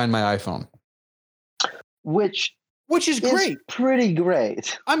next to Find My iPhone, which is great, pretty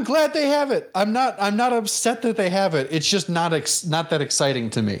great. I'm glad they have it. I'm not upset that they have it. It's just not that exciting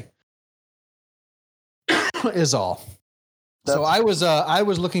to me. Is all. So I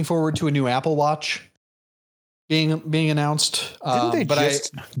was looking forward to a new Apple Watch being announced. Didn't they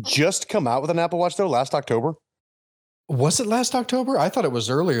just come out with an Apple Watch though last October? Was it last October? I thought it was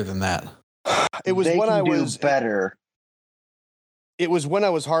earlier than that. It was when I was better. It was when I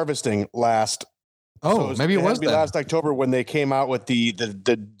was harvesting last. Oh, maybe it was last October when they came out with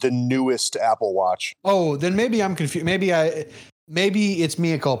the newest Apple Watch. Oh, then maybe I'm confused. Maybe it's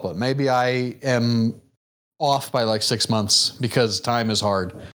mea culpa. Maybe I am off by like 6 months because time is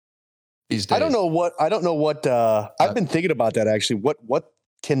hard these days. I don't know what I've been thinking about that actually. What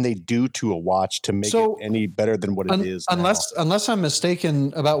can they do to a watch to make it any better than what it is? Unless I'm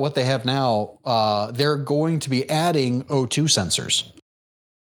mistaken about what they have now, they're going to be adding O2 sensors.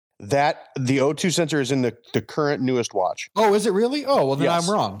 That the O2 sensor is in the current newest watch. Oh, is it really? Oh, well then yes.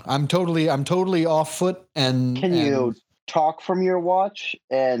 I'm wrong. I'm totally off foot. And can you talk from your watch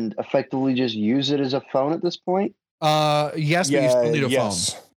and effectively just use it as a phone at this point? Yes, but you still need a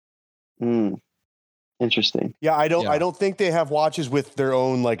phone. Interesting. Yeah, I don't think they have watches with their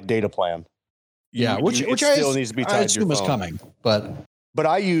own like data plan. Yeah, which still needs to be tied to your phone. Is coming, but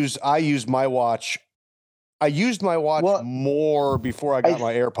I used my watch. I used my watch more before I got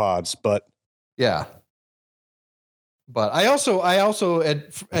my AirPods, but yeah. But I also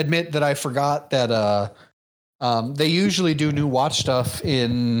admit that I forgot that they usually do new watch stuff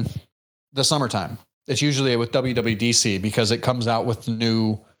in the summertime. It's usually with WWDC because it comes out with the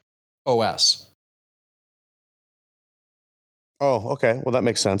new OS. Oh, okay. Well, that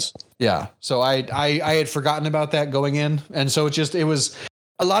makes sense. Yeah. So I had forgotten about that going in, and so it was.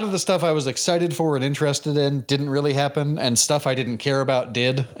 A lot of the stuff I was excited for and interested in didn't really happen, and stuff I didn't care about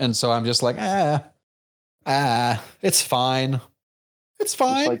did. And so I'm just like, it's fine. It's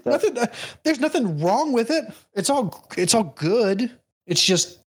fine. Like there's nothing wrong with it. It's all good. It's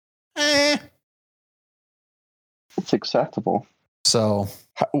just, It's acceptable. So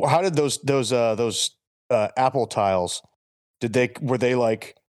how did those Apple tiles? Were they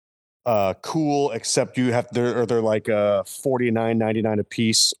like cool, except you have they're like $49.99 a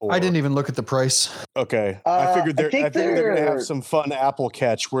piece? Or... I didn't even look at the price. Okay, I figured they're gonna have some fun Apple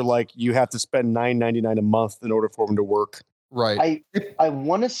catch where like you have to spend $9.99 a month in order for them to work. Right. I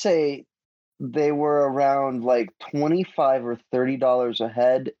want to say they were around like $25 or $30 a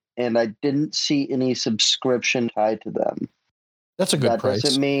head, and I didn't see any subscription tied to them. That's a good price. That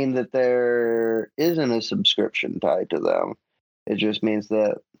doesn't mean that there isn't a subscription tied to them. It just means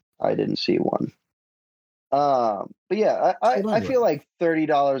that I didn't see one. But yeah, I feel like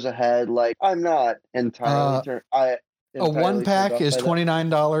 $30 a head. Like I'm not entirely. A 1-pack is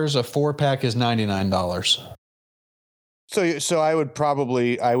 $29. A 4-pack is $99. So I would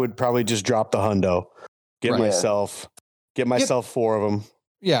probably just drop the hundo, get myself 4 of them.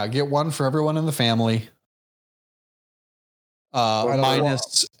 Yeah, get one for everyone in the family.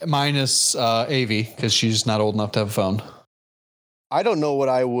 Minus Avi because she's not old enough to have a phone. I don't know what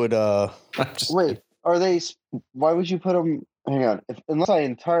I would. Wait, are they? Why would you put them? Hang on, unless I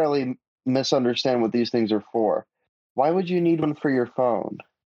entirely misunderstand what these things are for. Why would you need one for your phone?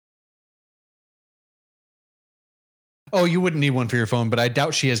 Oh, you wouldn't need one for your phone, but I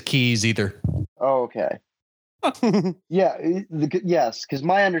doubt she has keys either. Oh, okay. Yes, because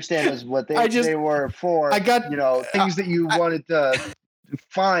my understanding is what they were for. Things that you wanted to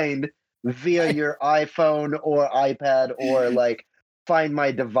find via your iPhone or iPad or like find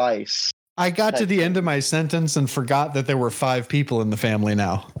my device. I got to the end of my sentence and forgot that there were 5 people in the family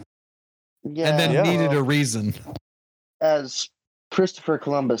now. Yeah, and then needed a reason. As Christopher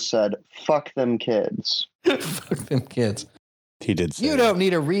Columbus said, "Fuck them kids." Fuck them kids. He did say you don't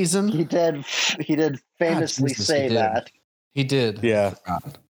need a reason. He did famously say that. He did. Yeah.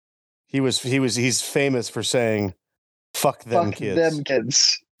 He's famous for saying, "Fuck them kids." Them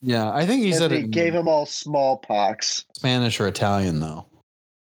kids. Yeah, I think he said it gave them all smallpox. Spanish or Italian, though.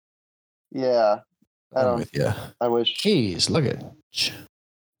 Yeah. I'm with you. I wish. Jeez, look at.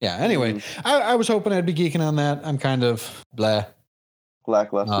 Yeah. Anyway, I was hoping I'd be geeking on that. I'm kind of blah.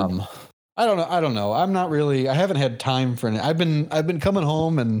 Lackluster. I don't know. I'm not really. I haven't had time for it. I've been coming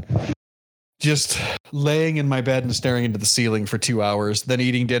home and just laying in my bed and staring into the ceiling for 2 hours, then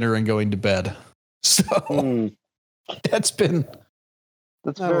eating dinner and going to bed. So that's very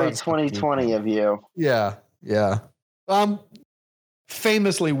 2020 of you. Yeah.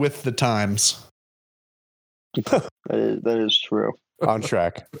 Famously with the times. That is true. On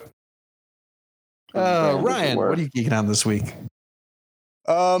track. Ryan, what are you geeking on this week?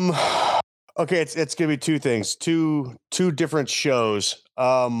 Okay, it's gonna be 2 things, two different shows.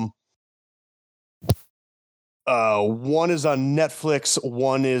 One is on Netflix,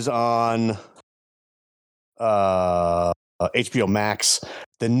 one is on HBO Max.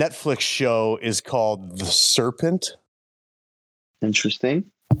 The Netflix show is called The Serpent.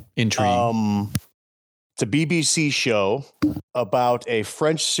 Intriguing. It's a BBC show about a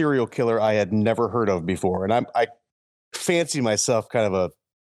French serial killer I had never heard of before, and I fancy myself kind of a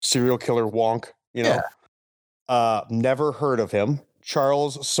serial killer wonk, you know. Yeah. Never heard of him.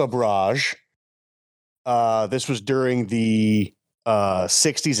 Charles Sobrage. This was during the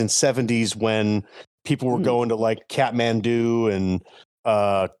 60s and 70s when people were going to like Kathmandu and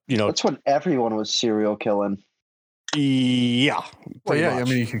that's when everyone was serial killing. Yeah. Well, yeah, much. I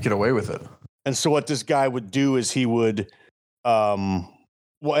mean, you could get away with it. And so what this guy would do is he would, and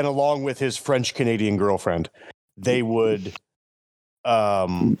along with his French Canadian girlfriend, they would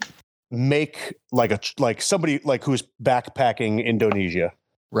make like somebody like who's backpacking Indonesia.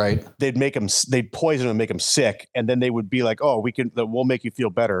 Right. They'd poison him and make him sick. And then they would be like, oh, we'll make you feel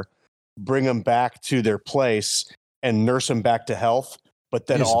better. Bring him back to their place and nurse him back to health, but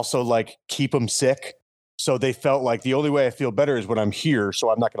then also like keep him sick. So they felt like the only way I feel better is when I'm here.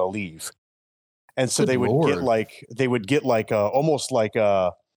 So I'm not going to leave. And so they would get like almost like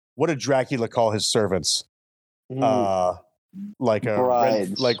what did Dracula call his servants? Like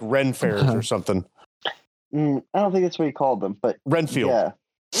Ren fairs or something. I don't think that's what he called them, but Renfield. Yeah.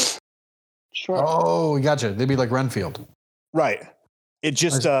 Sure. Oh, gotcha. They'd be like Renfield. Right. It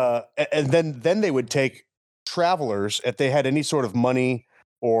just and then they would take travelers if they had any sort of money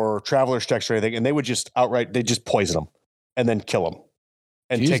or traveler's checks or anything, and they would just they just poison them and then kill them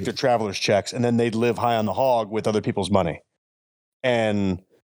and take their traveler's checks, and then they'd live high on the hog with other people's money. And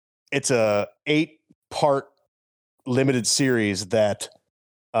it's a 8-part limited series that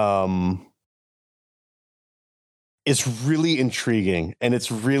is really intriguing, and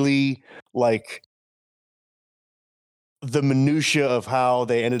it's really like the minutia of how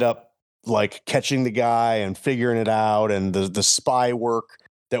they ended up like catching the guy and figuring it out, and the spy work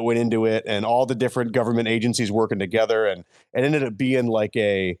that went into it, and all the different government agencies working together, and it ended up being like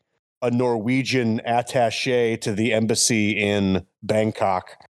a Norwegian attaché to the embassy in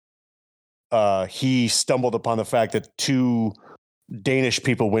Bangkok. He stumbled upon the fact that 2 Danish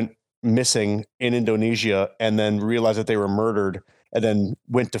people went missing in Indonesia and then realized that they were murdered, and then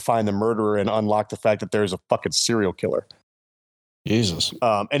went to find the murderer and unlock the fact that there's a fucking serial killer. Jesus.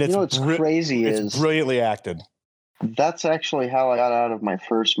 And it's what's crazy is brilliantly acted. That's actually how I got out of my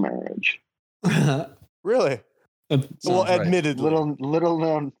first marriage. Really? Well, admittedly. Little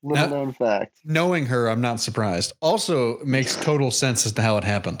known fact. Knowing her, I'm not surprised. Also makes total sense as to how it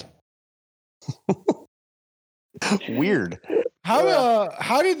happened. Weird.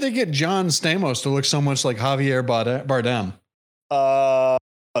 How did they get John Stamos to look so much like Javier Bardem?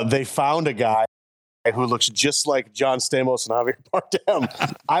 They found a guy who looks just like John Stamos and Javier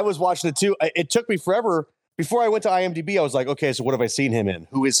Bardem. I was watching it too. It took me forever. Before I went to IMDb, I was like, okay, so what have I seen him in?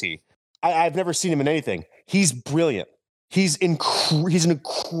 Who is he? I've never seen him in anything. He's brilliant. He's an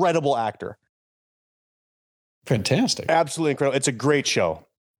incredible actor. Fantastic. Absolutely incredible. It's a great show.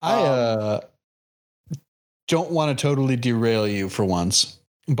 I don't want to totally derail you for once,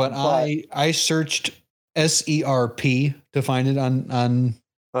 but I searched SERP to find it on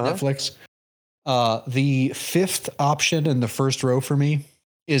Netflix. The fifth option in the first row for me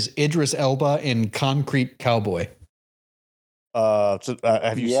is Idris Elba in Concrete Cowboy.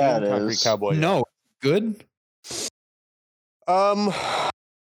 Have you seen Concrete Cowboy? No. Good? It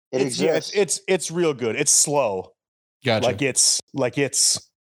exists. It's real good. It's slow. Gotcha. slow.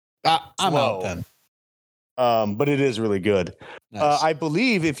 I'm out then. But it is really good. Nice. I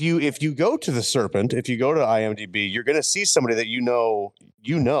believe if you go to the Serpent, if you go to IMDb, you're going to see somebody that you know.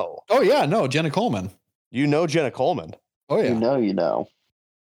 Oh yeah, no, Jenna Coleman. You know Jenna Coleman. Oh yeah. You know.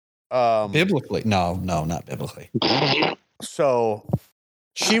 Biblically. No, not biblically. So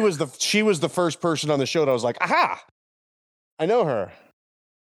she was the first person on the show that I was like, aha, I know her.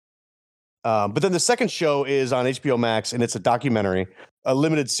 But then the second show is on HBO Max, and it's a documentary, a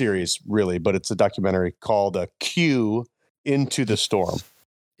limited series, really, but it's a documentary called Q Into the Storm.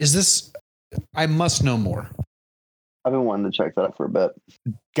 Is this? I must know more. I've been wanting to check that out for a bit.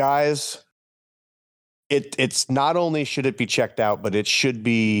 Guys, it's not only should it be checked out, but it should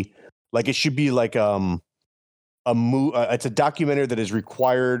be like it's a documentary that is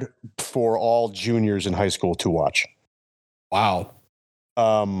required for all juniors in high school to watch. Wow.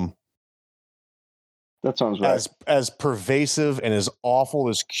 That sounds right. As pervasive and as awful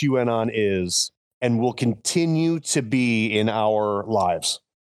as QAnon is, and will continue to be in our lives.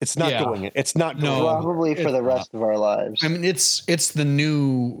 It's not going. It's not going. Probably for the rest of our lives. I mean, it's the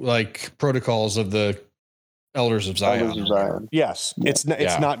new like protocols of the Elders of Zion. Yes, yeah.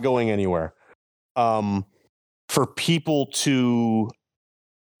 It's not going anywhere. For people to,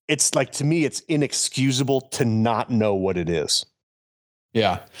 it's like, to me, it's inexcusable to not know what it is.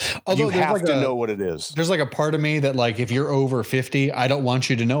 Yeah. Although you have to know what it is. There's like a part of me that, like, if you're over 50, I don't want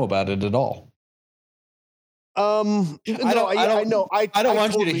you to know about it at all. I don't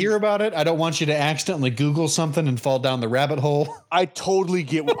want you to hear about it. I don't want you to accidentally Google something and fall down the rabbit hole. I totally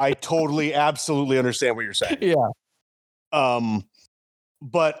absolutely understand what you're saying. Yeah.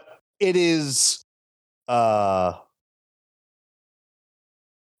 But it is,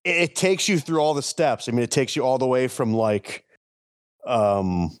 it takes you through all the steps. I mean, it takes you all the way from like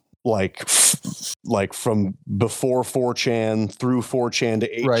from before 4chan through 4chan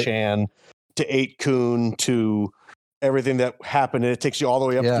to 8chan to 8kun to everything that happened. And it takes you all the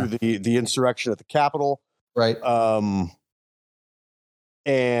way up through the insurrection at the Capitol. Right.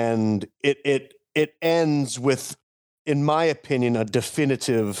 And it ends with, in my opinion, a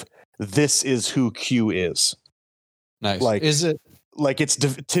definitive, this is who Q is. Nice. Like, is it like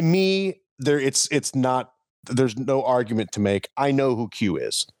to me there? It's not. There's no argument to make. I know who Q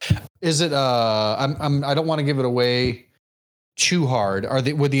is. Is it? I don't want to give it away too hard.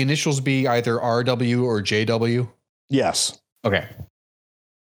 Would the initials be either RW or JW? Yes. Okay.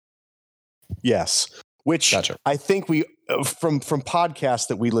 Yes. Which gotcha. I think we from podcasts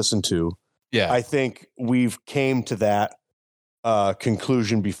that we listen to. Yeah. I think we've came to that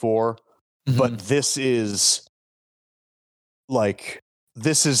conclusion before, but this is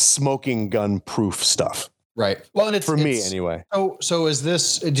smoking gun proof stuff. Right. Well, and it's for me anyway. So is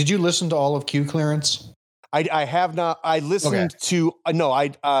this, did you listen to all of Q Clearance? I have not. I listened to,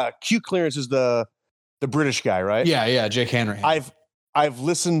 Q Clearance is the British guy, right? Yeah. Jake Hanrahan. I've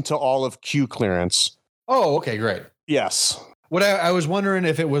listened to all of Q Clearance. Oh, okay, great. Yes. What I was wondering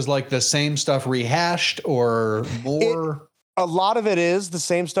if it was like the same stuff rehashed or more. A lot of it is the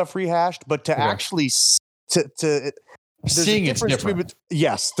same stuff rehashed, but to actually seeing it's different.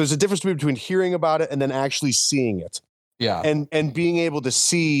 Yes, there's a difference between hearing about it and then actually seeing it. Yeah, and being able to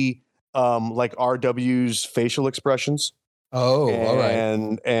see like RW's facial expressions. Oh, all right.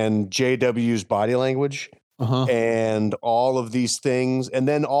 And JW's body language. And all of these things, and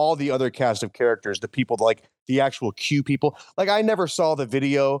then all the other cast of characters, the people like the actual Q people. Like, I never saw the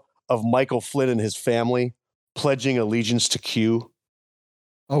video of Michael Flynn and his family pledging allegiance to Q.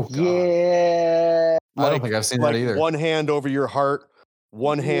 Oh God. Yeah, I don't think I've seen that either. One hand over your heart,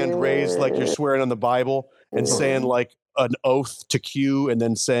 one hand raised like you're swearing on the Bible, and saying like an oath to Q, and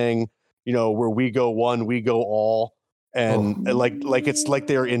then saying, where we go one, we go all. And like it's like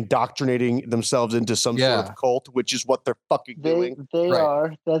they're indoctrinating themselves into some sort of cult, which is what they're fucking doing. They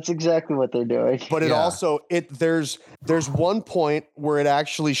are. That's exactly what they're doing. But it also there's one point where it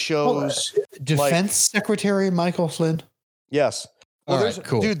actually shows Defense Secretary Michael Flynn. Yes. Well,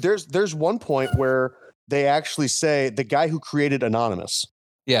 cool. Dude, there's one point where they actually say the guy who created Anonymous.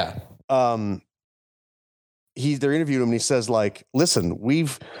 Yeah. They're interviewing him and he says, like, listen,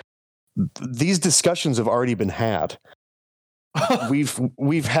 these discussions have already been had.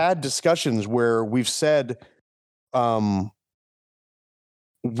 We've had discussions where we've said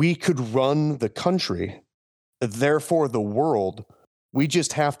we could run the country, therefore the world We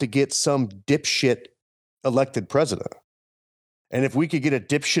just have to get some dipshit elected president. And if we could get a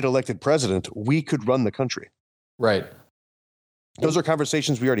dipshit elected president, we could run the country. Right. Those are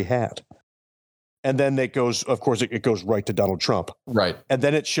conversations we already had. And then it goes, of course, it goes right to Donald Trump. Right. And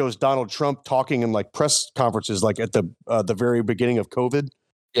then it shows Donald Trump talking in like press conferences, like at the very beginning of COVID.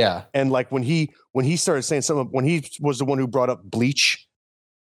 Yeah. And like when he started saying something, when he was the one who brought up bleach,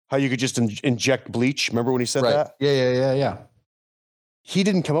 how you could just inject bleach. Remember when he said that? Yeah. He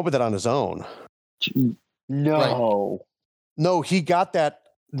didn't come up with that on his own. No. Right. No, he got that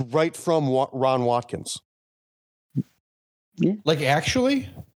right from Ron Watkins. Like actually?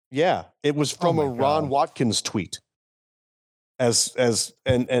 Yeah, it was from a Ron Watkins tweet. And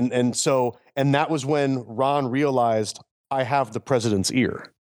that was when Ron realized, I have the president's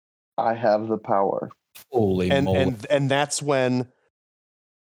ear. I have the power. Holy moly. And that's when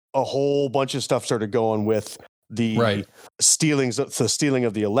a whole bunch of stuff started going with the stealing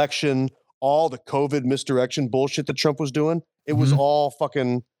of the election, all the COVID misdirection bullshit that Trump was doing. It was all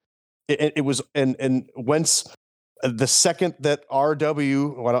fucking. It was and once the second that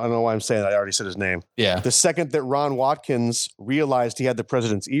RW, well, I don't know why I'm saying that. I already said his name. Yeah. The second that Ron Watkins realized he had the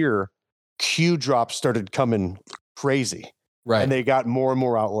president's ear, Q drops started coming crazy. Right. And they got more and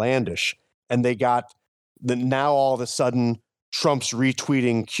more outlandish. And they got now all of a sudden Trump's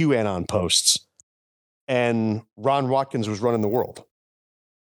retweeting QAnon posts. And Ron Watkins was running the world.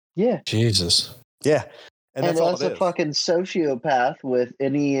 Yeah. Jesus. Yeah. And that's all as a fucking sociopath with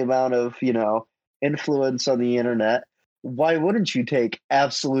any amount of, influence on the internet, why wouldn't you take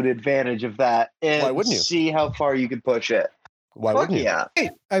absolute advantage of that and why wouldn't you see how far you could push it? Why wouldn't you? Yeah.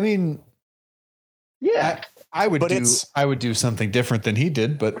 I mean, yeah, I would do something different than he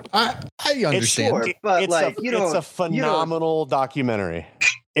did, but I understand. It's a phenomenal documentary.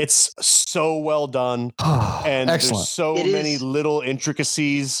 It's so well done, and excellent. There's so many little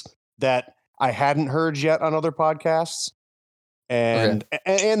intricacies that I hadn't heard yet on other podcasts, and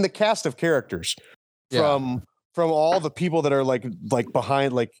the cast of characters from all the people that are like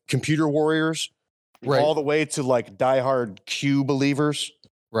behind like computer warriors, all the way to like diehard Q believers.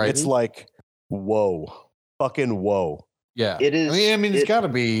 Right, it's like whoa, fucking whoa. Yeah, it is. I mean, it's got to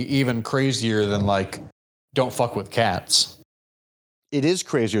be even crazier than like don't fuck with cats. It is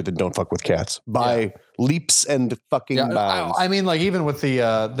crazier than don't fuck with cats by leaps and fucking bounds. I mean, like even with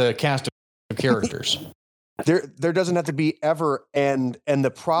the cast of characters, there doesn't have to be ever. And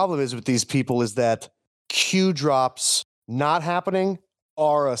the problem is with these people is that Q drops not happening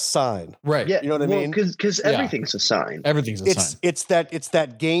are a sign, right? Yeah, you know what I mean? Because everything's a sign. Everything's a sign. It's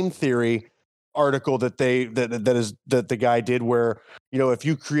that game theory article that the guy did where if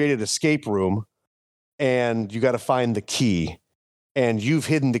you create an escape room and you got to find the key. And you've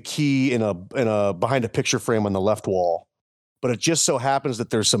hidden the key in a behind a picture frame on the left wall, but it just so happens that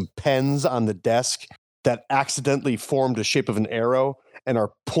there's some pens on the desk that accidentally formed a shape of an arrow and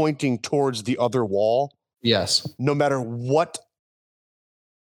are pointing towards the other wall. Yes. No matter what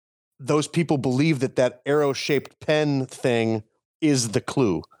those people believe that arrow-shaped pen thing is the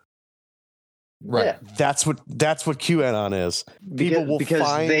clue. Right. Yeah. That's what QAnon is. People will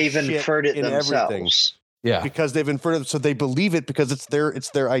find they've shit inferred it in themselves. Everything. Yeah, because they've inferred it, so they believe it because it's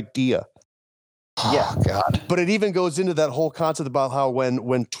their idea. Yeah, God. But it even goes into that whole concept about how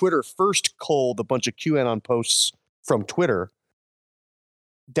when Twitter first culled a bunch of QAnon posts from Twitter,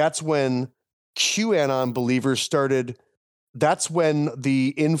 that's when QAnon believers started. That's when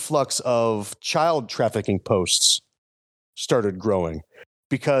the influx of child trafficking posts started growing,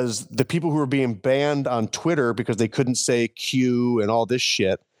 because the people who were being banned on Twitter because they couldn't say Q and all this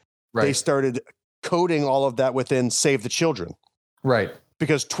shit, they started coding all of that within Save the Children. Right.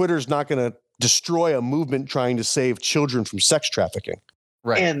 Because Twitter's not going to destroy a movement trying to save children from sex trafficking.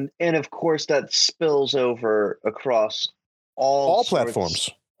 Right. And of course that spills over across all platforms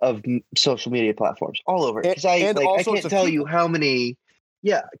of social media platforms all over. Because I can't tell you how many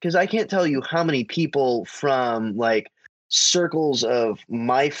people from like circles of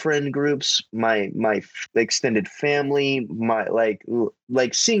my friend groups, my extended family, my like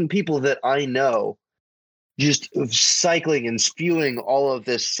seeing people that I know just cycling and spewing all of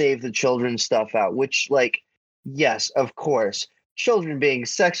this Save the Children stuff out, which yes, of course, children being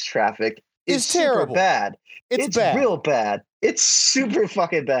sex trafficked is terrible. Bad. It's bad. Real bad. It's super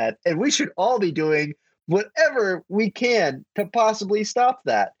fucking bad. And we should all be doing whatever we can to possibly stop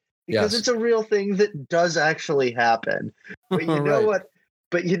that. Because it's a real thing that does actually happen. But you know what?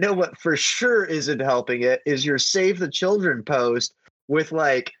 But you know what for sure isn't helping it is your Save the Children post with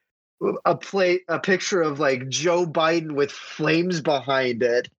like a picture of like Joe Biden with flames behind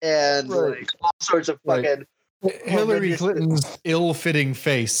it and like all sorts of fucking Hillary Clinton's ill-fitting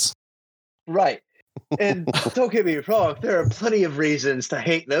face. Right. And don't get me wrong, there are plenty of reasons to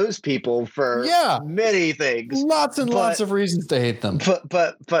hate those people for many things. Lots and lots of reasons to hate them.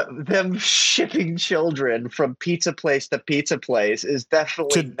 But them shipping children from pizza place to pizza place is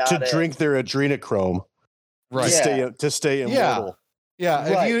definitely not to drink their adrenochrome. Right. To stay immortal.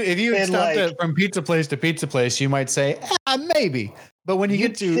 Yeah. Right. If you stopped it from pizza place to pizza place, you might say, maybe. But when you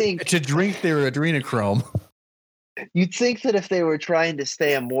get to drink their adrenochrome. You'd think that if they were trying to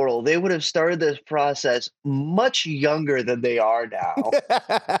stay immortal, they would have started this process much younger than they are now.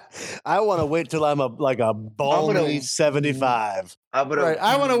 I want to wait till I'm a balmy 75. I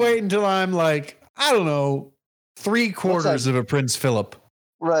want to wait until I'm like, I don't know, 3/4 of a Prince Philip.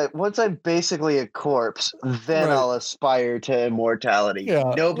 Right. Once I'm basically a corpse, then I'll aspire to immortality.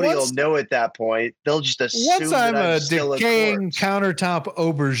 Yeah. Nobody will know at that point. They'll just assume once I'm that I'm a still decaying a countertop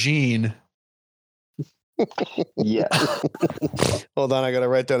aubergine. Yeah. Hold on, I gotta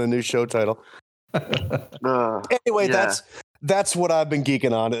write down a new show title. Anyway, that's what I've been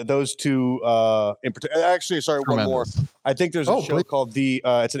geeking on. Those two in particular. Actually, sorry, one more. I think there's a show called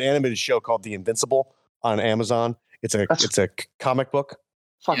it's an animated show called The Invincible on Amazon. It's a comic book.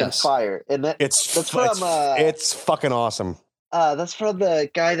 Fucking fire. And it's fucking awesome. That's from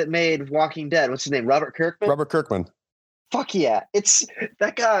the guy that made Walking Dead. What's his name? Robert Kirkman? Fuck yeah.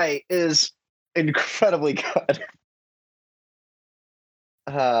 That guy is incredibly good.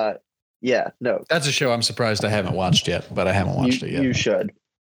 No. That's a show I'm surprised I haven't watched yet, but I haven't watched it yet. You should.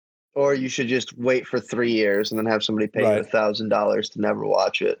 Or you should just wait for 3 years and then have somebody pay you $1,000 to never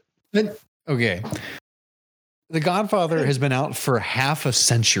watch it. Okay. The Godfather has been out for half a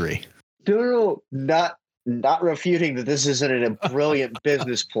century. No, not refuting that this isn't a brilliant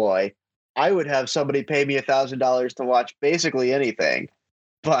business ploy. I would have somebody pay me $1,000 to watch basically anything.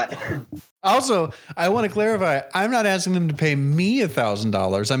 But also, I want to clarify, I'm not asking them to pay me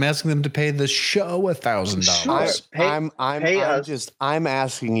 $1,000. I'm asking them to pay the show $1,000. I'm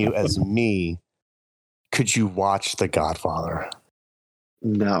asking you as me, could you watch The Godfather?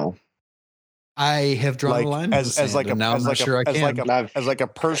 No. I have drawn a line as a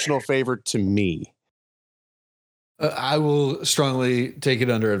personal favor to me. I will strongly take it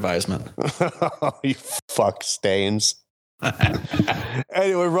under advisement. You fuck stains.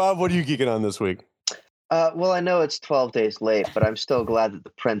 Anyway, Rob, what are you geeking on this week? Well, I know it's 12 days late, but I'm still glad that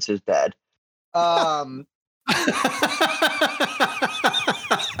the prince is dead.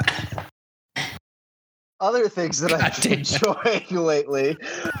 Other things that I've been enjoying lately,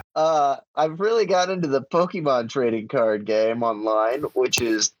 I've really got into the Pokemon trading card game online, which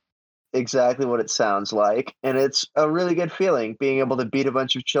is exactly what it sounds like. And it's a really good feeling being able to beat a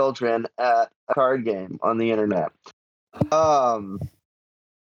bunch of children at a card game on the internet.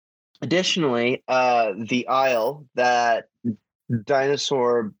 Additionally, the Isle, that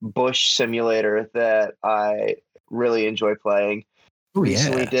dinosaur bush simulator that I really enjoy playing,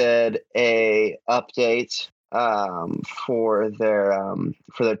 recently did a update for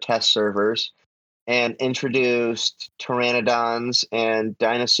their test servers and introduced pteranodons and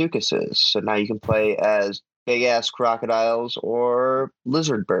deinosuchuses. So now you can play as big ass crocodiles or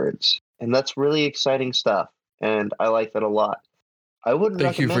lizard birds, and that's really exciting stuff. And I like that a lot. I wouldn't.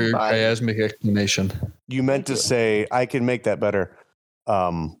 Thank you for your chiasmic explanation. You meant to say, I can make that better.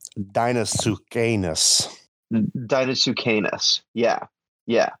 Deinosucanus. Deinosucanus. Yeah.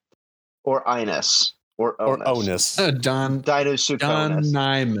 Or Inus. Or Onus. Deinosucanus.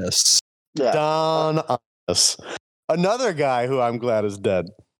 Donimus. Yeah. Donimus. Another guy who I'm glad is dead.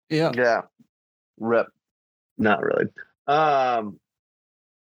 Yeah. Rip. Not really.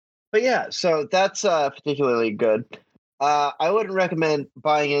 But yeah, so that's particularly good. I wouldn't recommend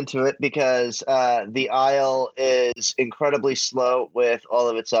buying into it because the Isle is incredibly slow with all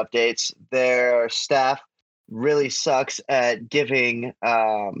of its updates. Their staff really sucks at giving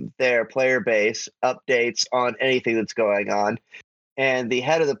their player base updates on anything that's going on. And the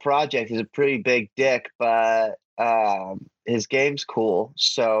head of the project is a pretty big dick, but his game's cool.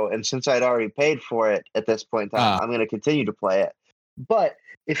 So, and since I'd already paid for it at this point in time, I'm going to continue to play it. But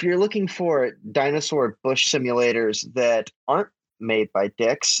if you're looking for dinosaur bush simulators that aren't made by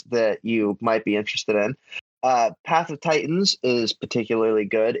dicks that you might be interested in, Path of Titans is particularly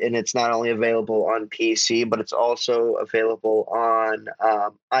good, and it's not only available on PC, but it's also available on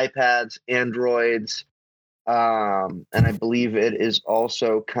iPads, Androids, and I believe it is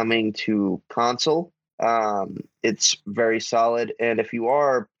also coming to console. It's very solid, and if you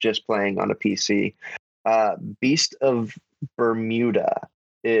are just playing on a PC, Beast of Bermuda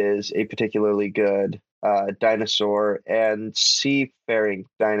is a particularly good dinosaur and seafaring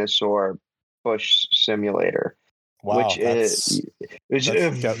dinosaur bush simulator. Wow, which is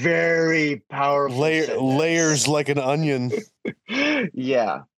a very powerful layers like an onion.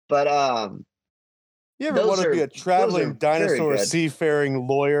 Yeah, but you ever want to be a traveling dinosaur seafaring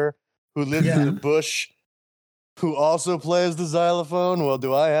lawyer who lives in the bush, who also plays the xylophone? Well,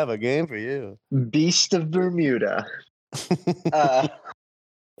 do I have a game for you? Beast of Bermuda.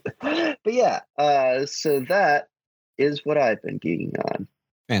 But yeah, so that is what I've been geeking on.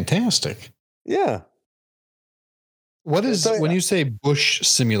 Fantastic. Yeah. What is when you say bush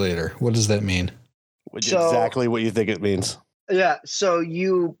simulator? What does that mean? Exactly what you think it means. Yeah, so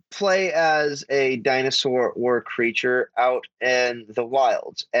you play as a dinosaur or creature out in the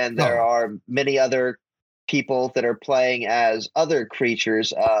wilds, and there are many other people that are playing as other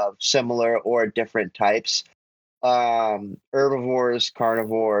creatures of similar or different types, herbivores,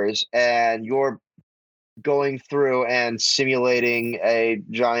 carnivores, and you're going through and simulating a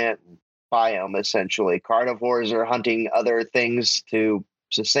giant biome, essentially. Carnivores are hunting other things to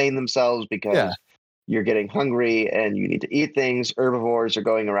sustain themselves because you're getting hungry and you need to eat things. Herbivores are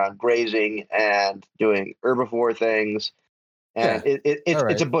going around grazing and doing herbivore things. And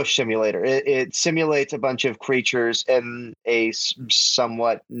it's a bush simulator. It simulates a bunch of creatures in a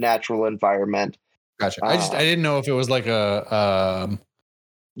somewhat natural environment. Gotcha. I didn't know if it was like a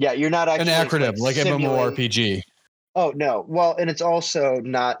you're not actually an acronym like MMORPG. Oh no. Well, and it's also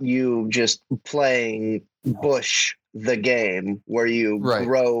not you just playing bush the game where you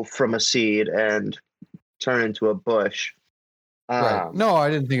grow from a seed and turn into a bush. Right. No, I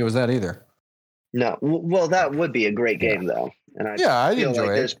didn't think it was that either. No. Well, that would be a great game though. And I'd enjoy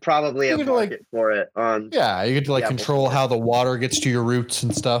it. There's probably a market for it on. Yeah, you get to control how the water gets to your roots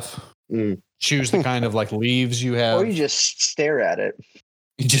and stuff. Choose the kind of leaves you have. Or you just stare at it.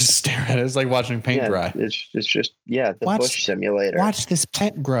 You just stare at it. It's like watching paint dry. It's just the bush simulator. Watch this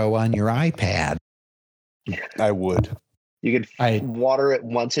plant grow on your iPad. I would. You could water it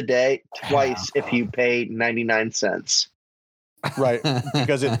once a day, twice if you pay 99 cents. Right,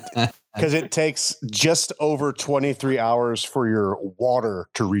 because it takes just over 23 hours for your water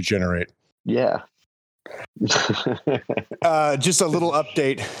to regenerate. Yeah. Just a little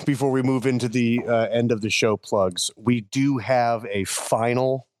update before we move into the end of the show plugs. We do have a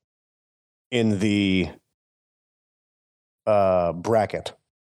final in the bracket.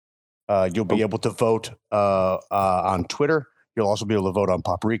 You'll be able to vote on Twitter. You'll also be able to vote on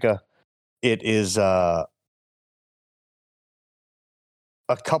Paprika. It is a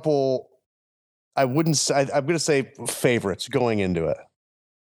couple, I'm going to say favorites going into it.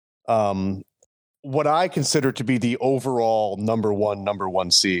 What I consider to be the overall number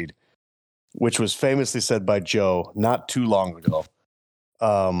one seed, which was famously said by Joe not too long ago.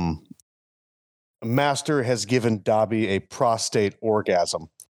 Master has given Dobby a prostate orgasm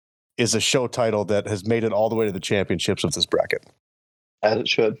is a show title that has made it all the way to the championships of this bracket. As it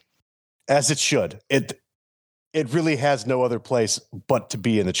should. As it should. It really has no other place but to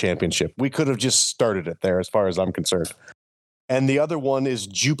be in the championship. We could have just started it there as far as I'm concerned. And the other one is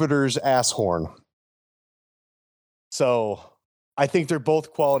Jupiter's Asshorn. So I think they're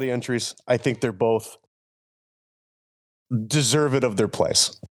both quality entries. I think they're both deserved of their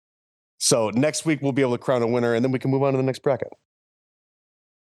place. So next week we'll be able to crown a winner, and then we can move on to the next bracket.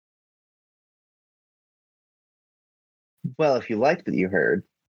 Well, if you liked what you heard,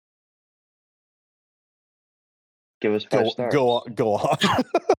 give us 5 stars. Go on.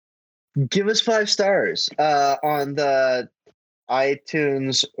 Give us 5 stars on the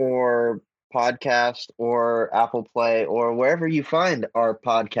iTunes or podcast or Apple Play or wherever you find our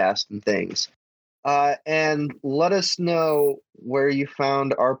podcast and things. And let us know where you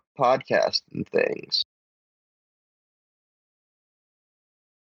found our podcast and things.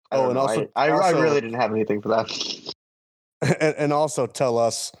 I really didn't have anything for that. And also tell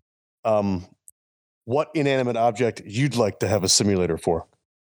us what inanimate object you'd like to have a simulator for.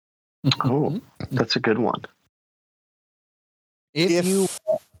 Cool. That's a good one. If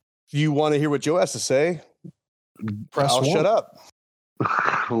you want to hear what Joe has to say, I'll shut up.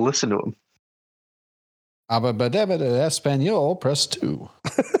 Listen to him. Espanol, press 2.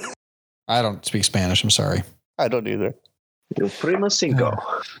 I don't speak Spanish. I'm sorry. I don't either. El primo cinco.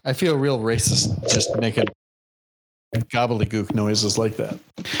 I feel real racist just making gobbledygook noises like that.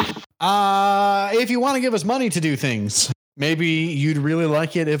 If you want to give us money to do things, maybe you'd really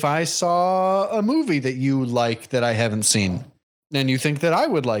like it if I saw a movie that you like that I haven't seen, and you think that I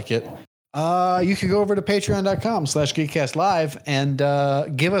would like it. You could go over to patreon.com/geekcastlive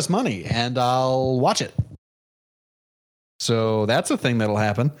and give us money, and I'll watch it. So that's a thing that'll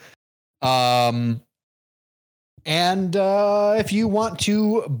happen. And if you want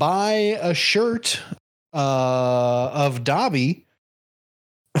to buy a shirt of Dobby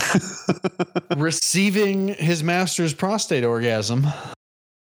receiving his master's prostate orgasm,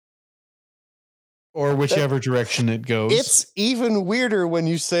 or whichever direction it goes. It's even weirder when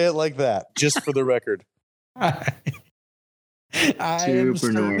you say it like that, just for the record. I am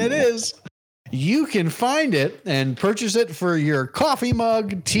certain it is. You can find it and purchase it for your coffee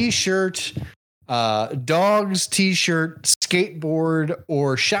mug, t-shirt, dogs t-shirt, skateboard,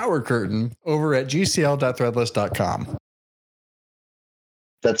 or shower curtain over at gcl.threadless.com.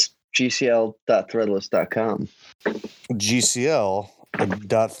 That's gcl.threadless.com.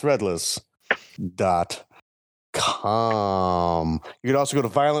 gcl.threadless.com. You can also go to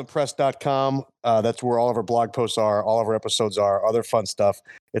violentpress.com. That's where all of our blog posts are, all of our episodes are, other fun stuff.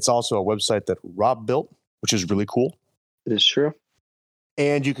 It's also a website that Rob built, which is really cool. It is true.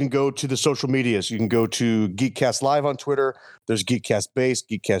 And you can go to the social medias. You can go to Geekcast Live on Twitter. There's Geekcast Base,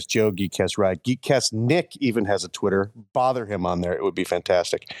 Geekcast Joe, Geekcast Ride. Geekcast Nick even has a Twitter. Bother him on there. It would be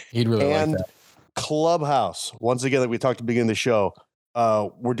fantastic. He'd really like that. Clubhouse. Once again, like we talked at the beginning of the show,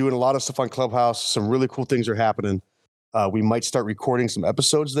 we're doing a lot of stuff on Clubhouse. Some really cool things are happening. We might start recording some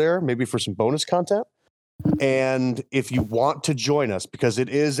episodes there, maybe for some bonus content. And if you want to join us, because it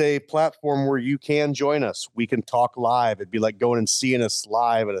is a platform where you can join us, we can talk live. It'd be like going and seeing us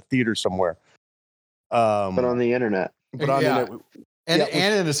live at a theater somewhere. But on the internet. But on the internet. And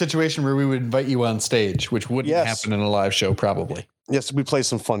in a situation where we would invite you on stage, which wouldn't happen in a live show, probably. Yes, we play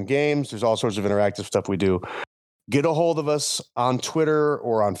some fun games. There's all sorts of interactive stuff we do. Get a hold of us on Twitter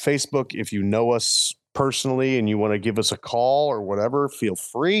or on Facebook. If you know us personally and you want to give us a call or whatever, feel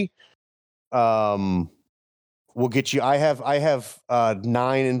free. We'll get you. I have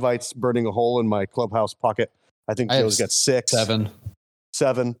 9 invites burning a hole in my Clubhouse pocket. I think Joe's got 6.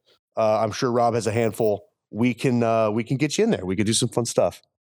 7. I'm sure Rob has a handful. We can get you in there. We could do some fun stuff.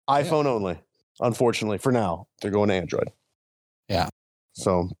 iPhone only, unfortunately, for now. They're going to Android. Yeah.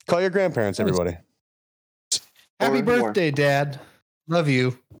 So call your grandparents, everybody. Happy birthday, Dad. Love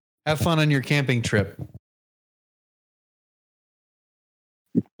you. Have fun on your camping trip.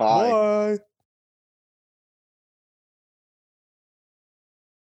 Bye.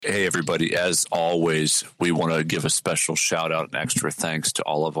 Hey, everybody. As always, we want to give a special shout out and extra thanks to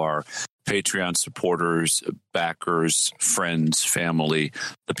all of our Patreon supporters, backers, friends, family,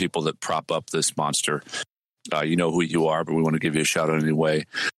 the people that prop up this monster. You know who you are, but we want to give you a shout out anyway.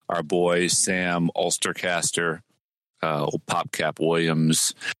 Our boy, Sam Ulstercaster, PopCap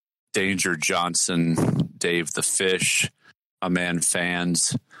Williams, Danger Johnson, Dave the Fish, my man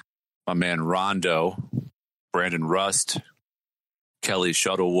Fans, my man Rondo, Brandon Rust, Kelly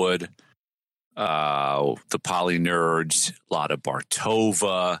Shuttlewood, the Poly Nerds, Lotta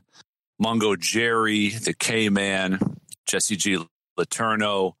Bartova, Mungo Jerry, the K-Man, Jesse G.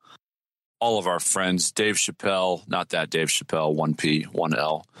 Laterno, all of our friends, Dave Chappelle, not that Dave Chappelle, 1P,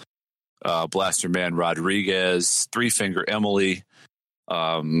 1L, Blaster Man Rodriguez, Three Finger Emily,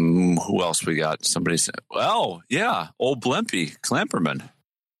 who else we got? Somebody said, oh, yeah, old Blimpy, Clamperman,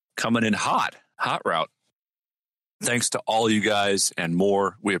 coming in hot route. Thanks to all you guys and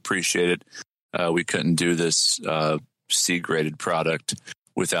more. We appreciate it. We couldn't do this C-graded product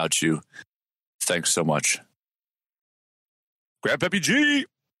without you. Thanks so much. Grab Peppy G.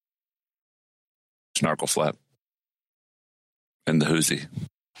 Snarkle Flap. And the Hoosie.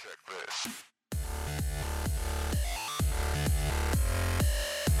 Check this.